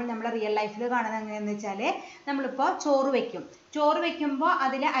എക്സാമ്പിൾ നമ്മൾ റിയൽ ലൈഫിൽ കാണുന്നത് എങ്ങനെയാണെന്ന് വെച്ചാൽ, നമ്മളിപ്പോൾ ചോറ് വെക്കുമ്പോൾ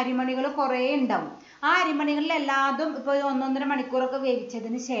അതിൽ അരിമണികൾ കുറേ ഉണ്ടാവും. ആ അരിമണികളിൽ എല്ലാതും ഇപ്പോൾ 1-1.5 മണിക്കൂറൊക്കെ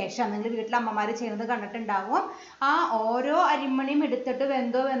വേവിച്ചതിന് ശേഷം നിങ്ങൾ വീട്ടിൽ അമ്മമാർ ചെയ്യുന്നത് കണ്ടിട്ടുണ്ടാവും. ആ ഓരോ അരിമണിയും എടുത്തിട്ട്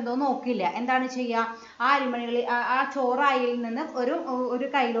വെന്തോ നോക്കില്ല. എന്താണ് ചെയ്യുക, ആ അരിമണികളിൽ ആ ചോറായിൽ നിന്ന് ഒരു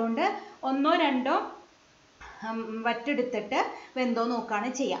കൈയിലോണ്ട് 1-2 വറ്റെടുത്തിട്ട് വെന്തോ നോക്കുകയാണ്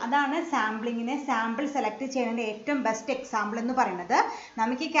ചെയ്യുക. അതാണ് സാമ്പിൾ സെലക്ട് ചെയ്യുന്നതിൻ്റെ ഏറ്റവും ബെസ്റ്റ് എക്സാമ്പിൾ എന്ന് പറയുന്നത്.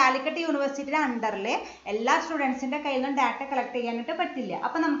 നമുക്ക് ഈ കാലിക്കറ്റ് യൂണിവേഴ്സിറ്റിയുടെ അണ്ടറിൽ എല്ലാ സ്റ്റുഡൻസിൻ്റെ കയ്യിൽ നിന്നും ഡാറ്റ കളക്ട് ചെയ്യാനായിട്ട് പറ്റില്ല.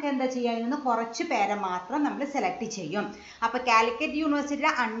 അപ്പോൾ നമുക്ക് എന്താ ചെയ്യുക, ഇതിൽ നിന്ന് കുറച്ച് പേരെ മാത്രം നമ്മൾ സെലക്ട് ചെയ്യും. അപ്പോൾ കാലിക്കറ്റ്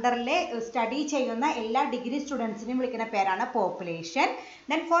യൂണിവേഴ്സിറ്റിയുടെ അണ്ടറിൽ സ്റ്റഡി ചെയ്യുന്ന എല്ലാ ഡിഗ്രി സ്റ്റുഡൻസിനെയും വിളിക്കുന്ന പേരാണ് പോപ്പുലേഷൻ.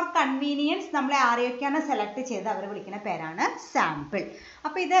 ദെൻ ഫോർ കൺവീനിയൻസ് നമ്മൾ ആരെയൊക്കെയാണ് സെലക്ട് ചെയ്ത് അവർ വിളിക്കുന്ന പേരാണ് സാമ്പിൾ.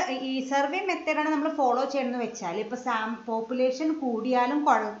 അപ്പോൾ ഇത് ഈ സർവേ മെത്തേഡാണ് നമ്മൾ ഫോളോ ചെയ്യുന്നത് വെച്ചാൽ, ഇപ്പോൾ പോപ്പുലേഷൻ കൂടിയാലും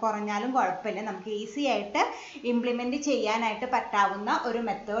കുറഞ്ഞാലും കുഴപ്പമില്ല, നമുക്ക് ഈസി ആയിട്ട് ഇംപ്ലിമെൻറ്റ് ചെയ്യാനായിട്ട് പറ്റാവുന്ന ഒരു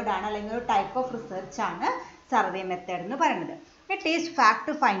മെത്തേഡാണ് അല്ലെങ്കിൽ ഒരു ടൈപ്പ് ഓഫ് റിസർച്ചാണ് സർവേ മെത്തേഡ് എന്ന് പറയുന്നത്. It is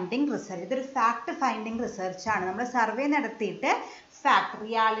fact finding research. ഇതൊരു ഫാക്ട് ഫൈൻഡിങ് റിസർച്ചാണ്. നമ്മൾ സർവേ നടത്തിയിട്ട്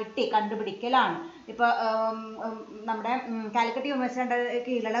റിയാലിറ്റി കണ്ടുപിടിക്കലാണ്. ഇപ്പോൾ നമ്മുടെ കാലിക്കറ്റ് യൂണിവേഴ്സിറ്റിയുടെ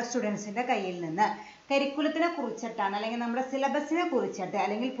കീഴിലുള്ള സ്റ്റുഡൻസിൻ്റെ കയ്യിൽ നിന്ന് കരിക്കുലത്തിനെ കുറിച്ചിട്ടാണ് അല്ലെങ്കിൽ നമ്മുടെ സിലബസിനെ കുറിച്ചിട്ട്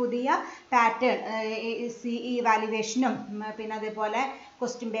അല്ലെങ്കിൽ പുതിയ പാറ്റേൺ ഇവാലുവേഷനും പിന്നെ അതേപോലെ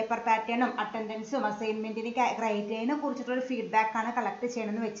ക്വസ്റ്റ്യൻ പേപ്പർ പാറ്റേണും അറ്റൻഡൻസും അസൈൻമെൻറ്റിന് ക്രൈറ്റീരിയനെ കുറിച്ചിട്ടുള്ള ഫീഡ്ബാക്കാണ് കളക്ട്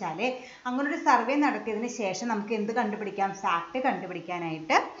ചെയ്യണമെന്ന് വെച്ചാൽ, അങ്ങനെ ഒരു സർവേ നടത്തിയതിന് ശേഷം നമുക്ക് എന്ത് കണ്ടുപിടിക്കാം, ഫാക്ട്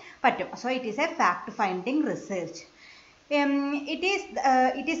കണ്ടുപിടിക്കാനായിട്ട് പറ്റും. So it is A fact finding research. It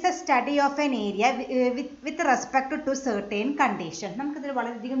is the study of an area with respect to certain conditions. നമുക്കിതിൽ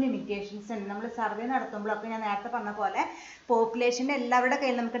വളരെയധികം ലിമിറ്റേഷൻസ് ഉണ്ട്. നമ്മൾ സർവേ നടത്തുമ്പോഴൊക്കെ ഞാൻ നേരത്തെ പറഞ്ഞ പോലെ പോപ്പുലേഷൻ്റെ എല്ലാവരുടെ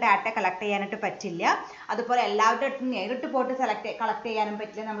കയ്യിൽ നമുക്ക് ഡാറ്റ കളക്ട് ചെയ്യാനായിട്ട് പറ്റില്ല. അതുപോലെ എല്ലാവരുടെ അടുത്തും നേരിട്ട് പോയിട്ട് കളക്ട് ചെയ്യാനും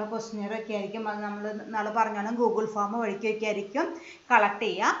പറ്റില്ല. നമ്മൾ ക്വസ്റ്റ്യനെയർ ഒക്കെ ആയിരിക്കും, അത് നമ്മൾ പറഞ്ഞാലും ഗൂഗിൾ ഫോം വഴിക്കൊക്കെ ആയിരിക്കും കളക്ട്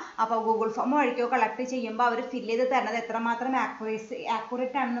ചെയ്യുക. അപ്പോൾ ഗൂഗിൾ ഫോം വഴിക്കോ കളക്ട് ചെയ്യുമ്പോൾ അവർ ഫില്ല് ചെയ്ത് തരുന്നത് എത്രമാത്രം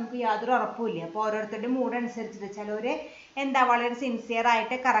ആക്യുറേറ്റ് ആണെന്ന് നമുക്ക് യാതൊരു ഉറപ്പുമില്ല. അപ്പോൾ ഓരോരുത്തരുടെയും മൂഡ് അനുസരിച്ചിട്ട് ചിലവർ വളരെ സിൻസിയർ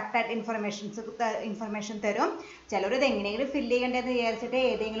ആയിട്ട് കറക്റ്റായിട്ട് ഇൻഫർമേഷൻ തരും. ചിലർ ഇത് എങ്ങനെയെങ്കിലും ഫില്ല് ചെയ്യേണ്ടതെന്ന് വിചാരിച്ചിട്ട്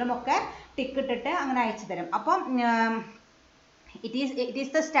ഏതെങ്കിലും ഒക്കെ ടിക്ക് ഇട്ടിട്ട് അങ്ങനെ അയച്ചു തരും. അപ്പം it is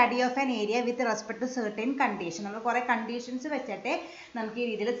the study of an area with respect to certain condition. നമ്മൾ കുറേ കണ്ടീഷൻസ് വെച്ചിട്ട് നമുക്ക് ഈ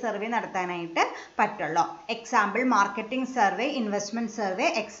രീതിയിൽ സർവേ നടത്താനായിട്ട് പറ്റുള്ളൂ. Example marketing survey, investment survey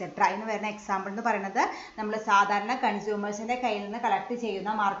etcetera. എന്ന് വരുന്ന എക്സാമ്പിൾ എന്ന് പറയുന്നത് നമ്മൾ സാധാരണ കൺസ്യൂമേഴ്സിൻ്റെ കയ്യിൽ നിന്ന് കളക്ട്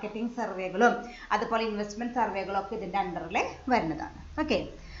ചെയ്യുന്ന മാർക്കറ്റിംഗ് സർവേകളും അതുപോലെ ഇൻവെസ്റ്റ്മെൻറ്റ് സർവേകളും ഒക്കെ ഇതിൻ്റെ അണ്ടറിൽ വരുന്നതാണ്. ഓക്കെ,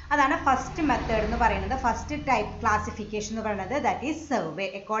 അതാണ് ഫസ്റ്റ് മെത്തേഡ് എന്ന് പറയുന്നത്. ഫസ്റ്റ് ടൈപ്പ് ക്ലാസിഫിക്കേഷൻ എന്ന് പറയുന്നത് that is survey.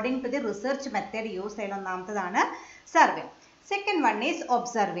 According to the research method use ചെയ്യുന്ന ഒന്നാമത്തതാണ് survey. Second one is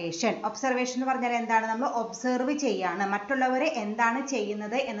observation. Observation എന്ന് പറഞ്ഞാൽ എന്താണ്, നമ്മൾ ഒബ്സർവ് ചെയ്യാണ്, മറ്റുള്ളവരെ എന്താണ്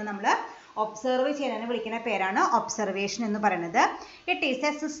ചെയ്യുന്നത് എന്ന് നമ്മൾ ഒബ്സർവ് ചെയ്യാൻ വിളിക്കുന്ന പേരാണ് ഒബ്സർവേഷൻ എന്ന് പറയുന്നത്. It is A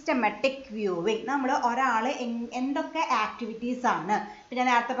systematic viewing. നമ്മൾ ഒരാൾ എന്തൊക്കെ ആക്ടിവിറ്റീസ് ആണ്, പിന്നെ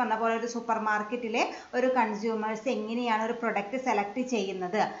നേരത്തെ പറഞ്ഞ പോലെ ഒരു സൂപ്പർ മാർക്കറ്റിലെ ഒരു കൺസ്യൂമേഴ്സ് എങ്ങനെയാണ് ഒരു പ്രൊഡക്റ്റ് സെലക്ട്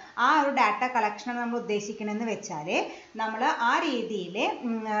ചെയ്യുന്നത്, ആ ഒരു ഡാറ്റ കളക്ഷനാണ് നമ്മൾ ഉദ്ദേശിക്കണമെന്ന് വെച്ചാൽ നമ്മൾ ആ രീതിയിൽ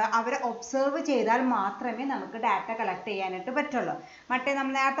അവരെ ഒബ്സർവ് ചെയ്താൽ മാത്രമേ നമുക്ക് ഡാറ്റ കളക്ട് ചെയ്യാനായിട്ട് പറ്റുള്ളൂ. മറ്റേ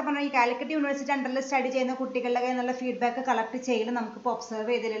നമ്മൾ നേരത്തെ പറഞ്ഞ ഈ കാലിക്കറ്റ് യൂണിവേഴ്സിറ്റി അണ്ടറിൽ സ്റ്റഡി ചെയ്യുന്ന കുട്ടികളുടെ കയ്യിൽ നിന്നുള്ള ഫീഡ്ബാക്ക് കളക്ട് ചെയ്യലും നമുക്കിപ്പോൾ ഒബ്സർവ്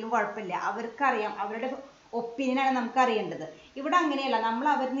ചെയ്തില്ലെങ്കിലും കുഴപ്പമില്ല. അവർക്കറിയാം, അവരുടെ ഒപ്പീനിയനാണ് നമുക്ക് അറിയേണ്ടത്. ഇവിടെ അങ്ങനെയല്ല, നമ്മൾ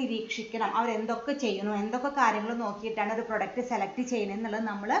അവർ നിരീക്ഷിക്കണം, അവരെന്തൊക്കെ ചെയ്യുന്നു, എന്തൊക്കെ കാര്യങ്ങൾ നോക്കിയിട്ടാണ് ഒരു പ്രൊഡക്റ്റ് സെലക്ട് ചെയ്യുന്നത് എന്നുള്ളത്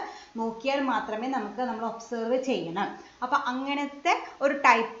നമ്മൾ നോക്കിയാൽ മാത്രമേ നമ്മൾ ഒബ്സർവ് ചെയ്യണം. അപ്പം അങ്ങനത്തെ ഒരു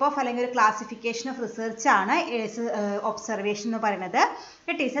ടൈപ്പ് ഓഫ് അല്ലെങ്കിൽ ഒരു ക്ലാസിഫിക്കേഷൻ ഓഫ് റിസർച്ച് ആണ് ഒബ്സർവേഷൻ എന്ന് പറയുന്നത്.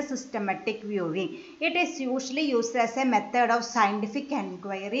 It is A systematic viewing. It is usually used as A method of scientific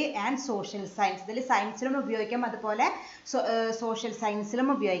enquiry and social science. ഇതിൽ സയൻസിലും ഉപയോഗിക്കാം, അതുപോലെ സോഷ്യൽ സയൻസിലും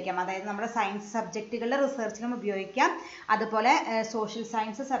ഉപയോഗിക്കാം. അതായത് നമ്മുടെ സയൻസ് സബ്ജക്റ്റുകളുടെ റിസർച്ചിലും ഉപയോഗിക്കാം, അതുപോലെ സോഷ്യൽ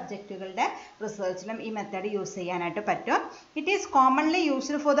സയൻസ് സബ്ജക്റ്റുകളുടെ റിസർച്ചിലും ഈ മെത്തേഡ് യൂസ് ചെയ്യാനായിട്ട് പറ്റും. It is commonly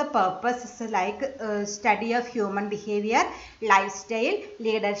used for the purpose like study of human behaviour, life style,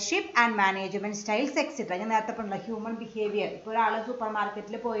 leadership and management styles etcetera. ഞാൻ നേരത്തെ പറഞ്ഞ ഹ്യൂമൻ ബിഹേവിയർ. ഇപ്പോൾ ഒരാൾ സൂപ്പർ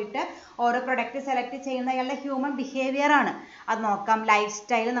മാർക്കറ്റിൽ പോയിട്ട് ഓരോ പ്രൊഡക്റ്റ് സെലക്ട് ചെയ്യുന്ന അയാളുടെ ഹ്യൂമൻ ബിഹേവിയർ ആണ്, അത് നോക്കാം. ലൈഫ്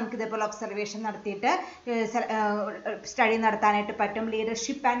സ്റ്റൈൽ നമുക്ക് ഇതേപോലെ ഒബ്സർവേഷൻ നടത്തിയിട്ട് സ്റ്റഡി നടത്താനായിട്ട് പറ്റും.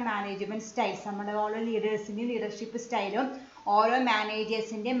 ലീഡർഷിപ്പ് ആൻഡ് മാനേജ്മെന്റ് സ്റ്റൈൽസ്, നമ്മുടെ ഓരോ ലീഡേഴ്സിൻ്റെയും ലീഡർഷിപ്പ് സ്റ്റൈലും ഓരോ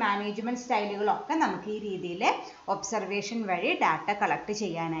മാനേജേഴ്സിൻ്റെയും മാനേജ്മെന്റ് സ്റ്റൈലുകളും ഒക്കെ നമുക്ക് ഈ രീതിയിൽ ഒബ്സർവേഷൻ വഴി ഡാറ്റ കളക്ട്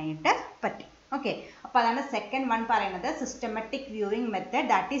ചെയ്യാനായിട്ട് പറ്റും. ഓക്കെ, അപ്പോൾ അതാണ് സെക്കൻഡ് വൺ പറയുന്നത്, systematic viewing method,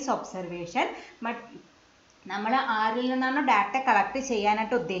 that is observation. നമ്മൾ ആരിൽ നിന്നാണോ ഡാറ്റ കളക്ട്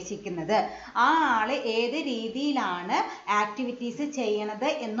ചെയ്യാനായിട്ട് ഉദ്ദേശിക്കുന്നത് ആ ആൾ ഏത് രീതിയിലാണ് ആക്ടിവിറ്റീസ് ചെയ്യണത്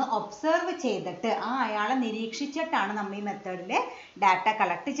എന്ന് ഒബ്സർവ് ചെയ്തിട്ട് അയാളെ നിരീക്ഷിച്ചിട്ടാണ് നമ്മൾ ഈ മെത്തേഡിൽ ഡാറ്റ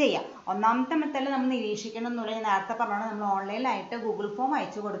കളക്ട് ചെയ്യുക. ഒന്നാമത്തെ മെത്തേഡിൽ നമ്മൾ നിരീക്ഷിക്കണം എന്നുള്ളത് നേരത്തെ പറഞ്ഞാൽ നമ്മൾ ഓൺലൈനായിട്ട് ഗൂഗിൾ ഫോം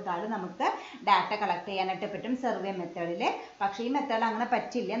അയച്ചു കൊടുത്താൽ നമുക്ക് ഡാറ്റ കളക്ട് ചെയ്യാനായിട്ട് പറ്റും സർവേ മെത്തേഡിൽ. പക്ഷേ ഈ മെത്തേഡ് അങ്ങനെ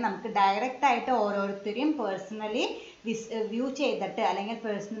പറ്റില്ല. നമുക്ക് ഡയറക്റ്റ് ആയിട്ട് ഓരോരുത്തരെയും പേഴ്സണലി വ്യൂ ചെയ്തിട്ട് അല്ലെങ്കിൽ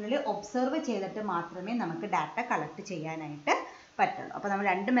പേഴ്സണലി ഒബ്സർവ് ചെയ്തിട്ട് മാത്രമേ നമുക്ക് ഡാറ്റ കളക്ട് ചെയ്യാനായിട്ട് പറ്റുള്ളൂ. അപ്പോൾ നമ്മൾ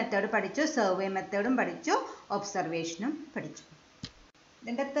രണ്ട് മെത്തേഡ് പഠിച്ചു, സർവേ മെത്തേഡും പഠിച്ചു, ഒബ്സർവേഷനും പഠിച്ചു.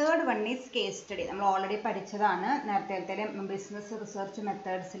 ഇതിൻ്റെ third one is case study. നമ്മൾ ഓൾറെഡി പഠിച്ചതാണ്, നേരത്തെ ബിസിനസ് റിസർച്ച്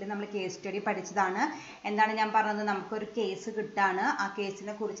മെത്തേഡ്സിൽ നമ്മൾ കേസ് സ്റ്റഡി പഠിച്ചതാണ്. എന്താണ് ഞാൻ പറഞ്ഞത്, നമുക്കൊരു കേസ് കിട്ടാണ്, ആ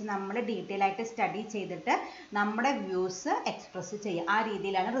കേസിനെ കുറിച്ച് നമ്മൾ ഡീറ്റെയിൽ ആയിട്ട് സ്റ്റഡി ചെയ്തിട്ട് നമ്മുടെ വ്യൂസ് എക്സ്പ്രസ് ചെയ്യുക, ആ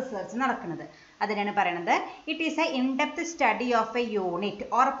രീതിയിലാണ് റിസർച്ച് നടക്കുന്നത്. അതിനാണ് പറയുന്നത് it is A in-depth study of A unit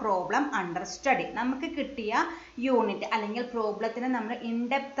or problem under study. നമുക്ക് കിട്ടിയ യൂണിറ്റ് അല്ലെങ്കിൽ പ്രോബ്ലത്തിനെ നമ്മൾ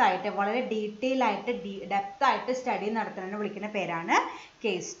ഇൻഡെപ്ത് ആയിട്ട് വളരെ ഡീറ്റെയിൽ ആയിട്ട് ഡെപ്ത് ആയിട്ട് സ്റ്റഡി നടത്തുന്നതിന് വിളിക്കുന്ന പേരാണ്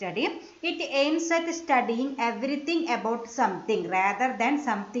case study. It aims at studying everything about something rather than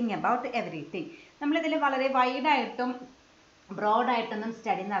something about everything. നമ്മളിതിൽ വളരെ വൈഡായിട്ടും ബ്രോഡായിട്ടൊന്നും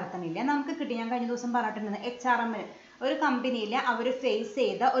സ്റ്റഡി നടത്തണില്ല. നമുക്ക് കിട്ടി, ഞാൻ കഴിഞ്ഞ ദിവസം പറഞ്ഞിട്ടുണ്ടെന്ന്, HRM ഒരു കമ്പനിയിൽ അവർ ഫേസ്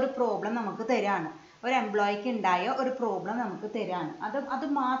ചെയ്ത ഒരു പ്രോബ്ലം നമുക്ക് തരാണ്, ഒരു എംപ്ലോയിക്ക് ഉണ്ടായ ഒരു പ്രോബ്ലം നമുക്ക് തരാണ്. അത്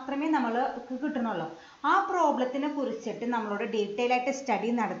മാത്രമേ നമ്മൾക്ക് കിട്ടണുള്ളൂ. ആ പ്രോബ്ലത്തിനെ കുറിച്ചിട്ട് നമ്മളോട് ഡീറ്റെയിൽ ആയിട്ട്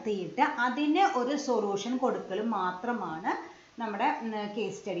സ്റ്റഡി നടത്തിയിട്ട് അതിന് ഒരു സൊല്യൂഷൻ കൊടുക്കലും മാത്രമാണ് നമ്മുടെ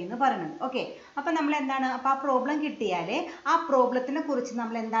കേസ് സ്റ്റഡി എന്ന് പറയുന്നത്. ഓക്കെ, അപ്പം നമ്മൾ എന്താണ്, അപ്പോൾ ആ പ്രോബ്ലം കിട്ടിയാൽ ആ പ്രോബ്ലത്തിനെ കുറിച്ച്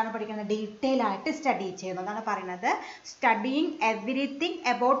നമ്മൾ എന്താണ് പഠിക്കുന്നത്, ഡീറ്റെയിൽ ആയിട്ട് സ്റ്റഡി ചെയ്യുന്നത്. അതാണ് പറയുന്നത് സ്റ്റഡിയിങ് എവറിത്തിങ്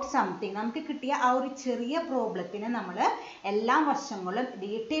അബൌട്ട് സംതിങ്. നമുക്ക് കിട്ടിയ ആ ഒരു ചെറിയ പ്രോബ്ലത്തിന് നമ്മൾ എല്ലാ വശങ്ങളും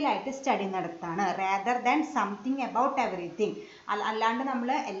ഡീറ്റെയിൽ ആയിട്ട് study നടത്താണ്, rather than something about everything. അല്ലാണ്ട് നമ്മൾ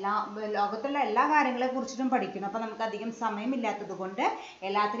ലോകത്തുള്ള എല്ലാ കാര്യങ്ങളെ കുറിച്ചിട്ടും പഠിക്കുന്നു. അപ്പോൾ നമുക്ക് അധികം സമയമില്ലാത്തത് കൊണ്ട്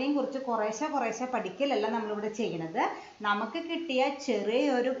എല്ലാത്തിനെയും കുറിച്ച് കുറേശ്ശെ പഠിക്കലല്ല നമ്മളിവിടെ ചെയ്യുന്നത്. നമുക്ക് കിട്ടിയ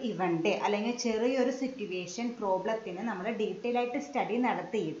ചെറിയൊരു ഇവന്റ് അല്ലെങ്കിൽ ചെറിയൊരു സിറ്റുവേഷൻ പ്രോബ്ലത്തിന് നമ്മൾ ഡീറ്റെയിൽ ആയിട്ട് സ്റ്റഡി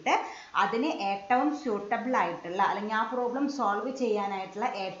നടത്തിയിട്ട് അതിന് ഏറ്റവും സ്യൂട്ടബിൾ ആയിട്ടുള്ള അല്ലെങ്കിൽ ആ പ്രോബ്ലം സോൾവ് ചെയ്യാനായിട്ടുള്ള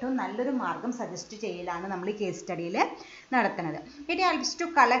ഏറ്റവും നല്ലൊരു മാർഗം സജസ്റ്റ് ചെയ്യലാണ് നമ്മൾ ഈ കേസ് സ്റ്റഡിയിൽ നടത്തുന്നത്. It helps to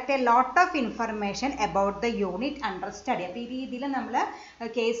collect a lot of information about the unit under study. അപ്പോൾ ഈ രീതിയിൽ നമ്മൾ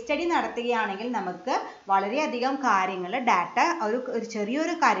കേസ് സ്റ്റഡി നടത്തുകയാണെങ്കിൽ നമുക്ക് വളരെയധികം കാര്യങ്ങൾ ഡാറ്റ ഒരു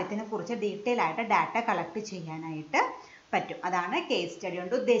ചെറിയൊരു കാര്യത്തിനെ കുറിച്ച് ഡീറ്റെയിൽ ആയിട്ട് ഡാറ്റ കളക്ട് ചെയ്യാനായിട്ട് പറ്റും. അതാണ് കേസ് സ്റ്റഡി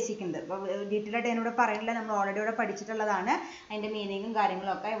കൊണ്ട് ഉദ്ദേശിക്കുന്നത്. അപ്പോൾ ഡീറ്റെയിൽ ആയിട്ട് എന്നോട് പറയുന്നില്ല, നമ്മൾ ഓൾറെഡി ഇവിടെ പഠിച്ചിട്ടുള്ളതാണ്. അതിൻ്റെ മീനിങ്ങും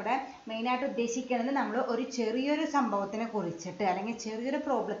കാര്യങ്ങളും ഒക്കെ ഇവിടെ മെയിനായിട്ട് ഉദ്ദേശിക്കുന്നത് നമ്മൾ ഒരു ചെറിയൊരു സംഭവത്തിനെ കുറിച്ചിട്ട് അല്ലെങ്കിൽ ചെറിയൊരു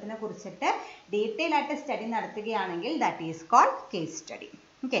പ്രോബ്ലത്തിനെ കുറിച്ചിട്ട് ഡീറ്റെയിൽ ആയിട്ട് സ്റ്റഡി നടത്തുകയാണെങ്കിൽ that is called case study.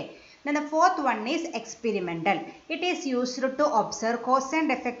 Okay, then the fourth one is experimental. It is used to observe cause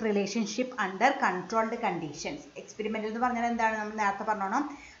and effect relationship under controlled conditions. Experimental എന്ന് പറഞ്ഞാൽ എന്താണ്, നമ്മൾ നേരത്തെ പറഞ്ഞോണം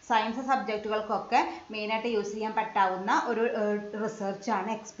സയൻസ് സബ്ജക്റ്റുകൾക്കൊക്കെ മെയിനായിട്ട് യൂസ് ചെയ്യാൻ പറ്റാവുന്ന ഒരു റിസർച്ചാണ്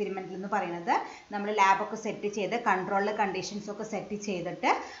എക്സ്പെരിമെൻ്റൽ എന്ന് പറയുന്നത്. നമ്മൾ ലാബൊക്കെ സെറ്റ് ചെയ്ത് കൺട്രോൾഡ് കണ്ടീഷൻസ് ഒക്കെ സെറ്റ് ചെയ്തിട്ട്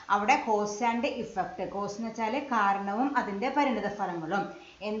അവിടെ കോസ് ആൻഡ് ഇഫക്റ്റ്, കോസ് എന്ന് വെച്ചാൽ കാരണവും അതിൻ്റെ പരിണിതഫലങ്ങളും,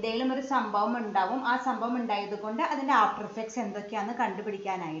 എന്തെങ്കിലും ഒരു സംഭവം ഉണ്ടാവും, ആ സംഭവം ഉണ്ടായത് കൊണ്ട് അതിൻ്റെ ആഫ്റ്റർ എഫക്ട്സ് എന്തൊക്കെയാണെന്ന്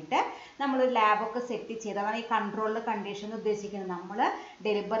കണ്ടുപിടിക്കാനായിട്ട് നമ്മളൊരു ലാബൊക്കെ സെറ്റ് ചെയ്ത്, അതാണ് ഈ കൺട്രോൾഡ് കണ്ടീഷൻ എന്ന് ഉദ്ദേശിക്കുന്നത്. നമ്മൾ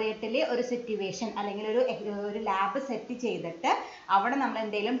ഡെലിബറേറ്റ്ലി ഒരു സിറ്റുവേഷൻ അല്ലെങ്കിൽ ഒരു ലാബ് സെറ്റ് ചെയ്തിട്ട് അവിടെ നമ്മൾ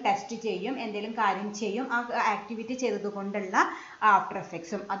എന്തെങ്കിലും ടെസ്റ്റ് ചെയ്യും, എന്തെങ്കിലും കാര്യം ചെയ്യും, ആ ആക്ടിവിറ്റി ചെയ്തത് കൊണ്ടുള്ള ആഫ്റ്റർ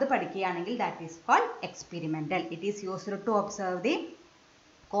എഫക്ട്സും അത് പഠിക്കുകയാണെങ്കിൽ that is called experimental. It is used to observe the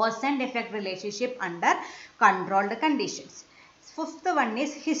cause and effect relationship under controlled conditions. Fifth one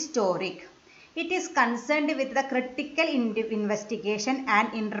is historic. It is concerned with the critical investigation and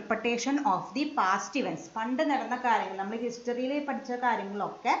interpretation of the past events. പണ്ട് നടന്ന കാര്യങ്ങൾ നമ്മൾ ഹിസ്റ്ററിയിൽ പഠിച്ച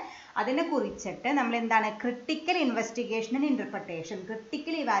കാര്യങ്ങളൊക്കെ അതിനെ കുറിച്ചിട്ട് നമ്മൾ എന്താണ് critical investigation and interpretation,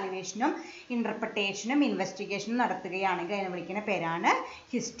 critical ഇവാലുവേഷനും ഇന്റർപ്രിട്ടേഷനും ഇൻവെസ്റ്റിഗേഷനും നടത്തുകയാണെങ്കിൽ അതിനെ വിളിക്കുന്ന പേരാണ്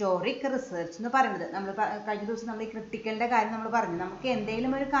ഹിസ്റ്റോറിക് റിസർച്ച് എന്ന് പറയുന്നത്. നമ്മൾ കഴിഞ്ഞ ദിവസം നമ്മൾ ഈ ക്രിട്ടിക്കലിന്റെ കാര്യം നമ്മൾ പറഞ്ഞു. നമുക്ക്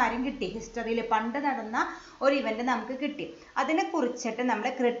എന്തെങ്കിലും ഒരു കാര്യം കിട്ടി, ഹിസ്റ്ററിയിൽ പണ്ട് നടന്ന ഒരു ഇവന്റ് നമുക്ക് കിട്ടി, അതിനെ കുറിച്ചിട്ട് നമ്മൾ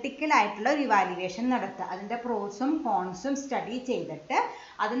ക്രിട്ടിക്കൽ ആയിട്ടുള്ള ഒരു ഇവാലുവേഷൻ നടത്തുക, അതിന്റെ പ്രോസും കോൺസും സ്റ്റഡി ചെയ്തിട്ട്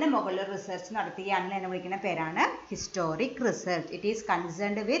അതിന്റെ മുകളിൽ റിസർച്ച് നടത്തുകയാണെങ്കിൽ അതിനെ വിളിക്കുന്ന പേരാണ് historic research. It is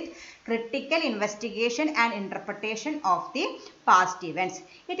concerned with critical investigation and interpretation of the past events.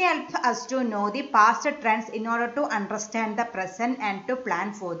 It helps us to know the past trends in order to understand the present and to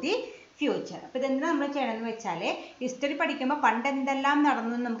plan for the future. അപ്പോൾ ഇതെന്താ നമ്മൾ ചെയ്യണമെന്ന് വെച്ചാൽ history പഠിക്കുമ്പോൾ പണ്ട് എന്തെല്ലാം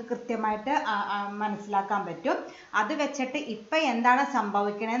നടന്നു എന്ന് നമുക്ക് കൃത്യമായിട്ട് മനസ്സിലാക്കാൻ പറ്റും. അത് വെച്ചിട്ട് ഇപ്പം എന്താണ്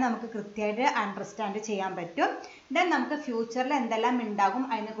സംഭവിക്കണമെന്ന് നമുക്ക് കൃത്യമായിട്ട് അണ്ടർസ്റ്റാൻഡ് ചെയ്യാൻ പറ്റും. ദെൻ നമുക്ക് ഫ്യൂച്ചറിൽ എന്തെല്ലാം ഉണ്ടാകും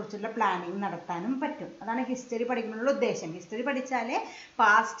അതിനെക്കുറിച്ചുള്ള പ്ലാനിങ് നടത്താനും പറ്റും. അതാണ് ഹിസ്റ്ററി പഠിക്കുന്നതിനുള്ള ഉദ്ദേശം. ഹിസ്റ്ററി പഠിച്ചാൽ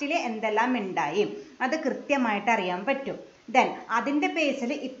പാസ്റ്റിൽ എന്തെല്ലാം ഉണ്ടായി അത് കൃത്യമായിട്ട് അറിയാൻ പറ്റും. ദെൻ അതിൻ്റെ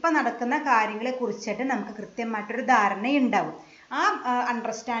ബേസിൽ ഇപ്പം നടക്കുന്ന കാര്യങ്ങളെ കുറിച്ചിട്ട് നമുക്ക് കൃത്യമായിട്ടൊരു ധാരണയുണ്ടാവും. ആ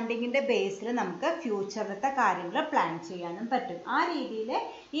അണ്ടർസ്റ്റാൻഡിങ്ങിൻ്റെ ബേസിൽ നമുക്ക് ഫ്യൂച്ചറിലത്തെ കാര്യങ്ങൾ പ്ലാൻ ചെയ്യാനും പറ്റും.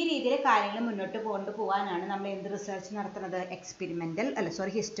 ഈ രീതിയിൽ കാര്യങ്ങൾ മുന്നോട്ട് കൊണ്ടുപോകാനാണ് നമ്മൾ എന്ത് റിസർച്ച് നടത്തുന്നത്,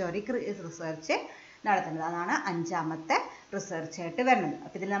 ഹിസ്റ്റോറിക് റിസർച്ച് നടത്തുന്നത്. അതാണ് അഞ്ചാമത്തെ റിസർച്ച് ആയിട്ട് വരുന്നത്.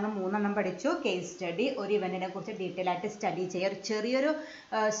 അപ്പോൾ ഇതിൽ നമ്മൾ 3 പഠിച്ചു. കേസ് സ്റ്റഡി, ഒരു ഇവന്റിനെ കുറിച്ച് ഡീറ്റെയിൽ ആയിട്ട് സ്റ്റഡി ചെയ്യുക, ഒരു ചെറിയൊരു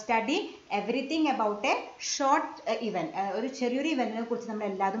study everything about A short event, ഒരു ചെറിയൊരു ഇവന്റിനെ കുറിച്ച് നമ്മൾ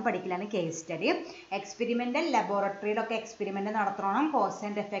എല്ലാതും പഠിക്കലാണ് കേസ് സ്റ്റഡി. എക്സ്പെരിമെന്റൽ ലബോറട്ടറിയിലൊക്കെ എക്സ്പെരിമെന്റ് നടത്തണം, cause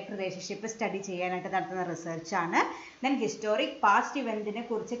and effect relationship study ചെയ്യാനായിട്ട് നടത്തുന്ന റിസർച്ച് ആണ്. ദെൻ ഹിസ്റ്റോറിക് പാസ്റ്റ് ഇവന്റിനെ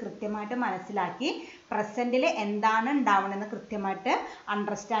കുറിച്ച് കൃത്യമായിട്ട് മനസ്സിലാക്കി പ്രസന്റിൽ എന്താണ് ഉണ്ടാവണമെന്ന് കൃത്യമായിട്ട്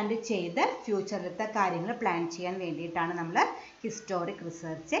അണ്ടർസ്റ്റാൻഡ് ചെയ്ത് ഫ്യൂച്ചറിലത്തെ കാര്യങ്ങൾ പ്ലാൻ ചെയ്യാൻ വേണ്ടിയിട്ടാണ് നമ്മൾ ഹിസ്റ്റോറിക്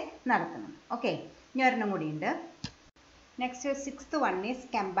റിസർച്ച് നടത്തുന്നത്. ഓക്കെ, ഇനി ഒരെണ്ണം കൂടിയുണ്ട്. Next 6th one is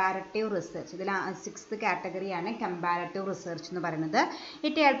comparative research. ഇതിൽ 6th കാറ്റഗറിയാണ് കമ്പാരറ്റീവ് റിസർച്ച് എന്ന് പറയുന്നത്.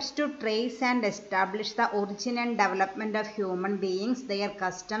 It helps to trace and establish the origin and development of human beings, there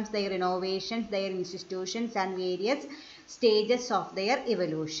customs, there innovations, there institutions and various stages of their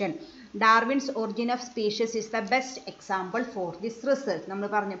evolution. Darwin's Origin of Species is the best example for this research. നമ്മൾ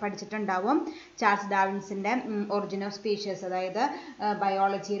പഠിച്ചിട്ടുണ്ടാവും Charles ഡാർവിൻസിൻ്റെ origin of species, അതായത്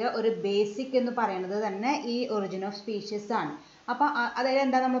ബയോളജിയുടെ ഒരു basic എന്ന് പറയുന്നത് തന്നെ ഈ origin of species ആണ്. അപ്പോൾ അതായത്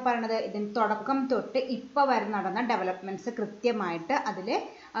എന്താ നമ്മൾ പറയുന്നത്, ഇതിന് തുടക്കം തൊട്ട് ഇപ്പോൾ വരെ നടന്ന ഡെവലപ്മെൻറ്റ്സ് കൃത്യമായിട്ട് അതിൽ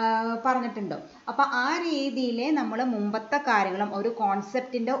പറഞ്ഞിട്ടുണ്ടോ. അപ്പോൾ ആ രീതിയിൽ നമ്മൾ മുമ്പത്തെ കാര്യങ്ങളും ഒരു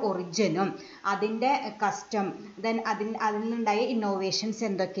കോൺസെപ്റ്റിൻ്റെ ഒറിജിനും അതിൻ്റെ കസ്റ്റം, ദെൻ അതിനുണ്ടായ ഇന്നോവേഷൻസ്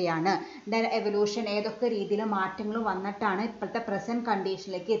എന്തൊക്കെയാണ്, ദെൻ എവല്യൂഷൻ ഏതൊക്കെ രീതിയിൽ മാറ്റങ്ങൾ വന്നിട്ടാണ് ഇപ്പോഴത്തെ പ്രസൻറ്റ്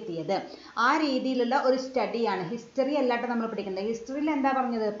കണ്ടീഷനിലേക്ക് എത്തിയത്, ആ രീതിയിലുള്ള ഒരു സ്റ്റഡിയാണ്. ഹിസ്റ്ററി അല്ലാണ്ട് നമ്മൾ പഠിക്കുന്നത്. ഹിസ്റ്ററിയിൽ എന്താ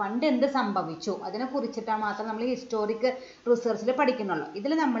പറഞ്ഞത്, പണ്ട് എന്ത് സംഭവിച്ചു അതിനെ കുറിച്ചിട്ടാണ് മാത്രം നമ്മൾ ഹിസ്റ്റോറിക് റിസർച്ചിൽ പഠിക്കുന്നുള്ളൂ.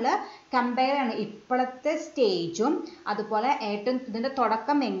 ഇതിൽ നമ്മൾ കമ്പയർ ആണ് ഇപ്പോഴത്തെ സ്റ്റേജും അതുപോലെ ഏറ്റവും ഇതിൻ്റെ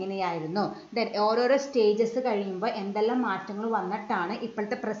തുടക്കം എങ്ങനെയായിരുന്നു, ദെൻ ഓരോരോ സ്റ്റേജസ് കഴിയുമ്പോൾ എന്തെല്ലാം മാറ്റങ്ങൾ വന്നിട്ടാണ്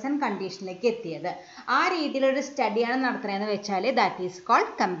ഇപ്പോഴത്തെ പ്രസൻറ്റ് കണ്ടീഷനിലേക്ക് എത്തിയത്, ആ രീതിയിലൊരു സ്റ്റഡിയാണ് നടത്തുന്നതെന്ന് വെച്ചാൽ that is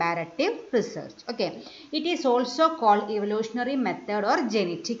called comparative research. Okay, it is also called evolutionary method or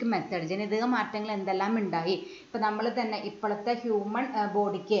genetic method. ജനിതക മാറ്റങ്ങൾ എന്തെല്ലാം ഉണ്ടായി, ഇപ്പോൾ നമ്മൾ തന്നെ ഇപ്പോഴത്തെ ഹ്യൂമൻ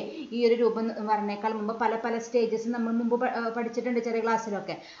ബോഡിക്ക് ഈ ഒരു രൂപം വരണേക്കാൾ മുമ്പ് പല പല സ്റ്റേജസ് നമ്മൾ മുമ്പ് പഠിച്ചിട്ടുണ്ട് ചെറിയ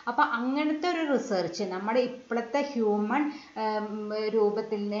ക്ലാസ്സിലൊക്കെ. അപ്പോൾ അങ്ങനത്തെ ഒരു റിസർച്ച് നമ്മുടെ ഇപ്പോഴത്തെ ഹ്യൂമൻ രൂപത്തിൽ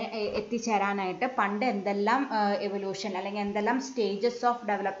എത്തിച്ചേരാനായിട്ട് പണ്ട് എന്തെല്ലാം എവല്യൂഷൻ അല്ലെങ്കിൽ എന്തെല്ലാം സ്റ്റേജസ് ഓഫ്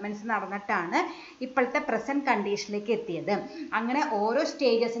ഡെവലപ്മെന്റ്സ് നടന്നിട്ടാണ് ഇപ്പോഴത്തെ പ്രസന്റ് കണ്ടീഷനിലേക്ക് എത്തിയത്, അങ്ങനെ ഓരോ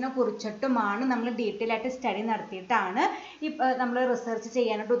സ്റ്റേജസിനെ കുറിച്ചിട്ടുമാണ് നമ്മൾ ഡീറ്റെയിൽ ആയിട്ട് സ്റ്റഡി നടത്തിയിട്ടാണ് നമ്മൾ റിസർച്ച്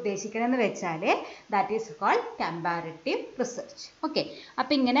ചെയ്യാനായിട്ട് ഉദ്ദേശിക്കണമെന്ന് വെച്ചാൽ that is called comparative research. Okay,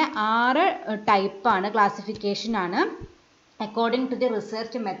 അപ്പോൾ ഇങ്ങനെ 6 ടൈപ്പാണ്, ക്ലാസിഫിക്കേഷൻ ആണ് according to the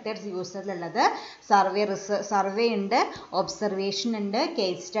research methods യൂസിലുള്ളത്. Survey ഉണ്ട്, ഒബ്സർവേഷൻ ഉണ്ട്,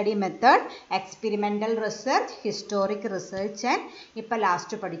 case study method, experimental research, historic research and ഇപ്പോൾ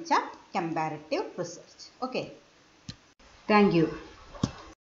ലാസ്റ്റ് പഠിച്ച comparative research. Okay, thank you.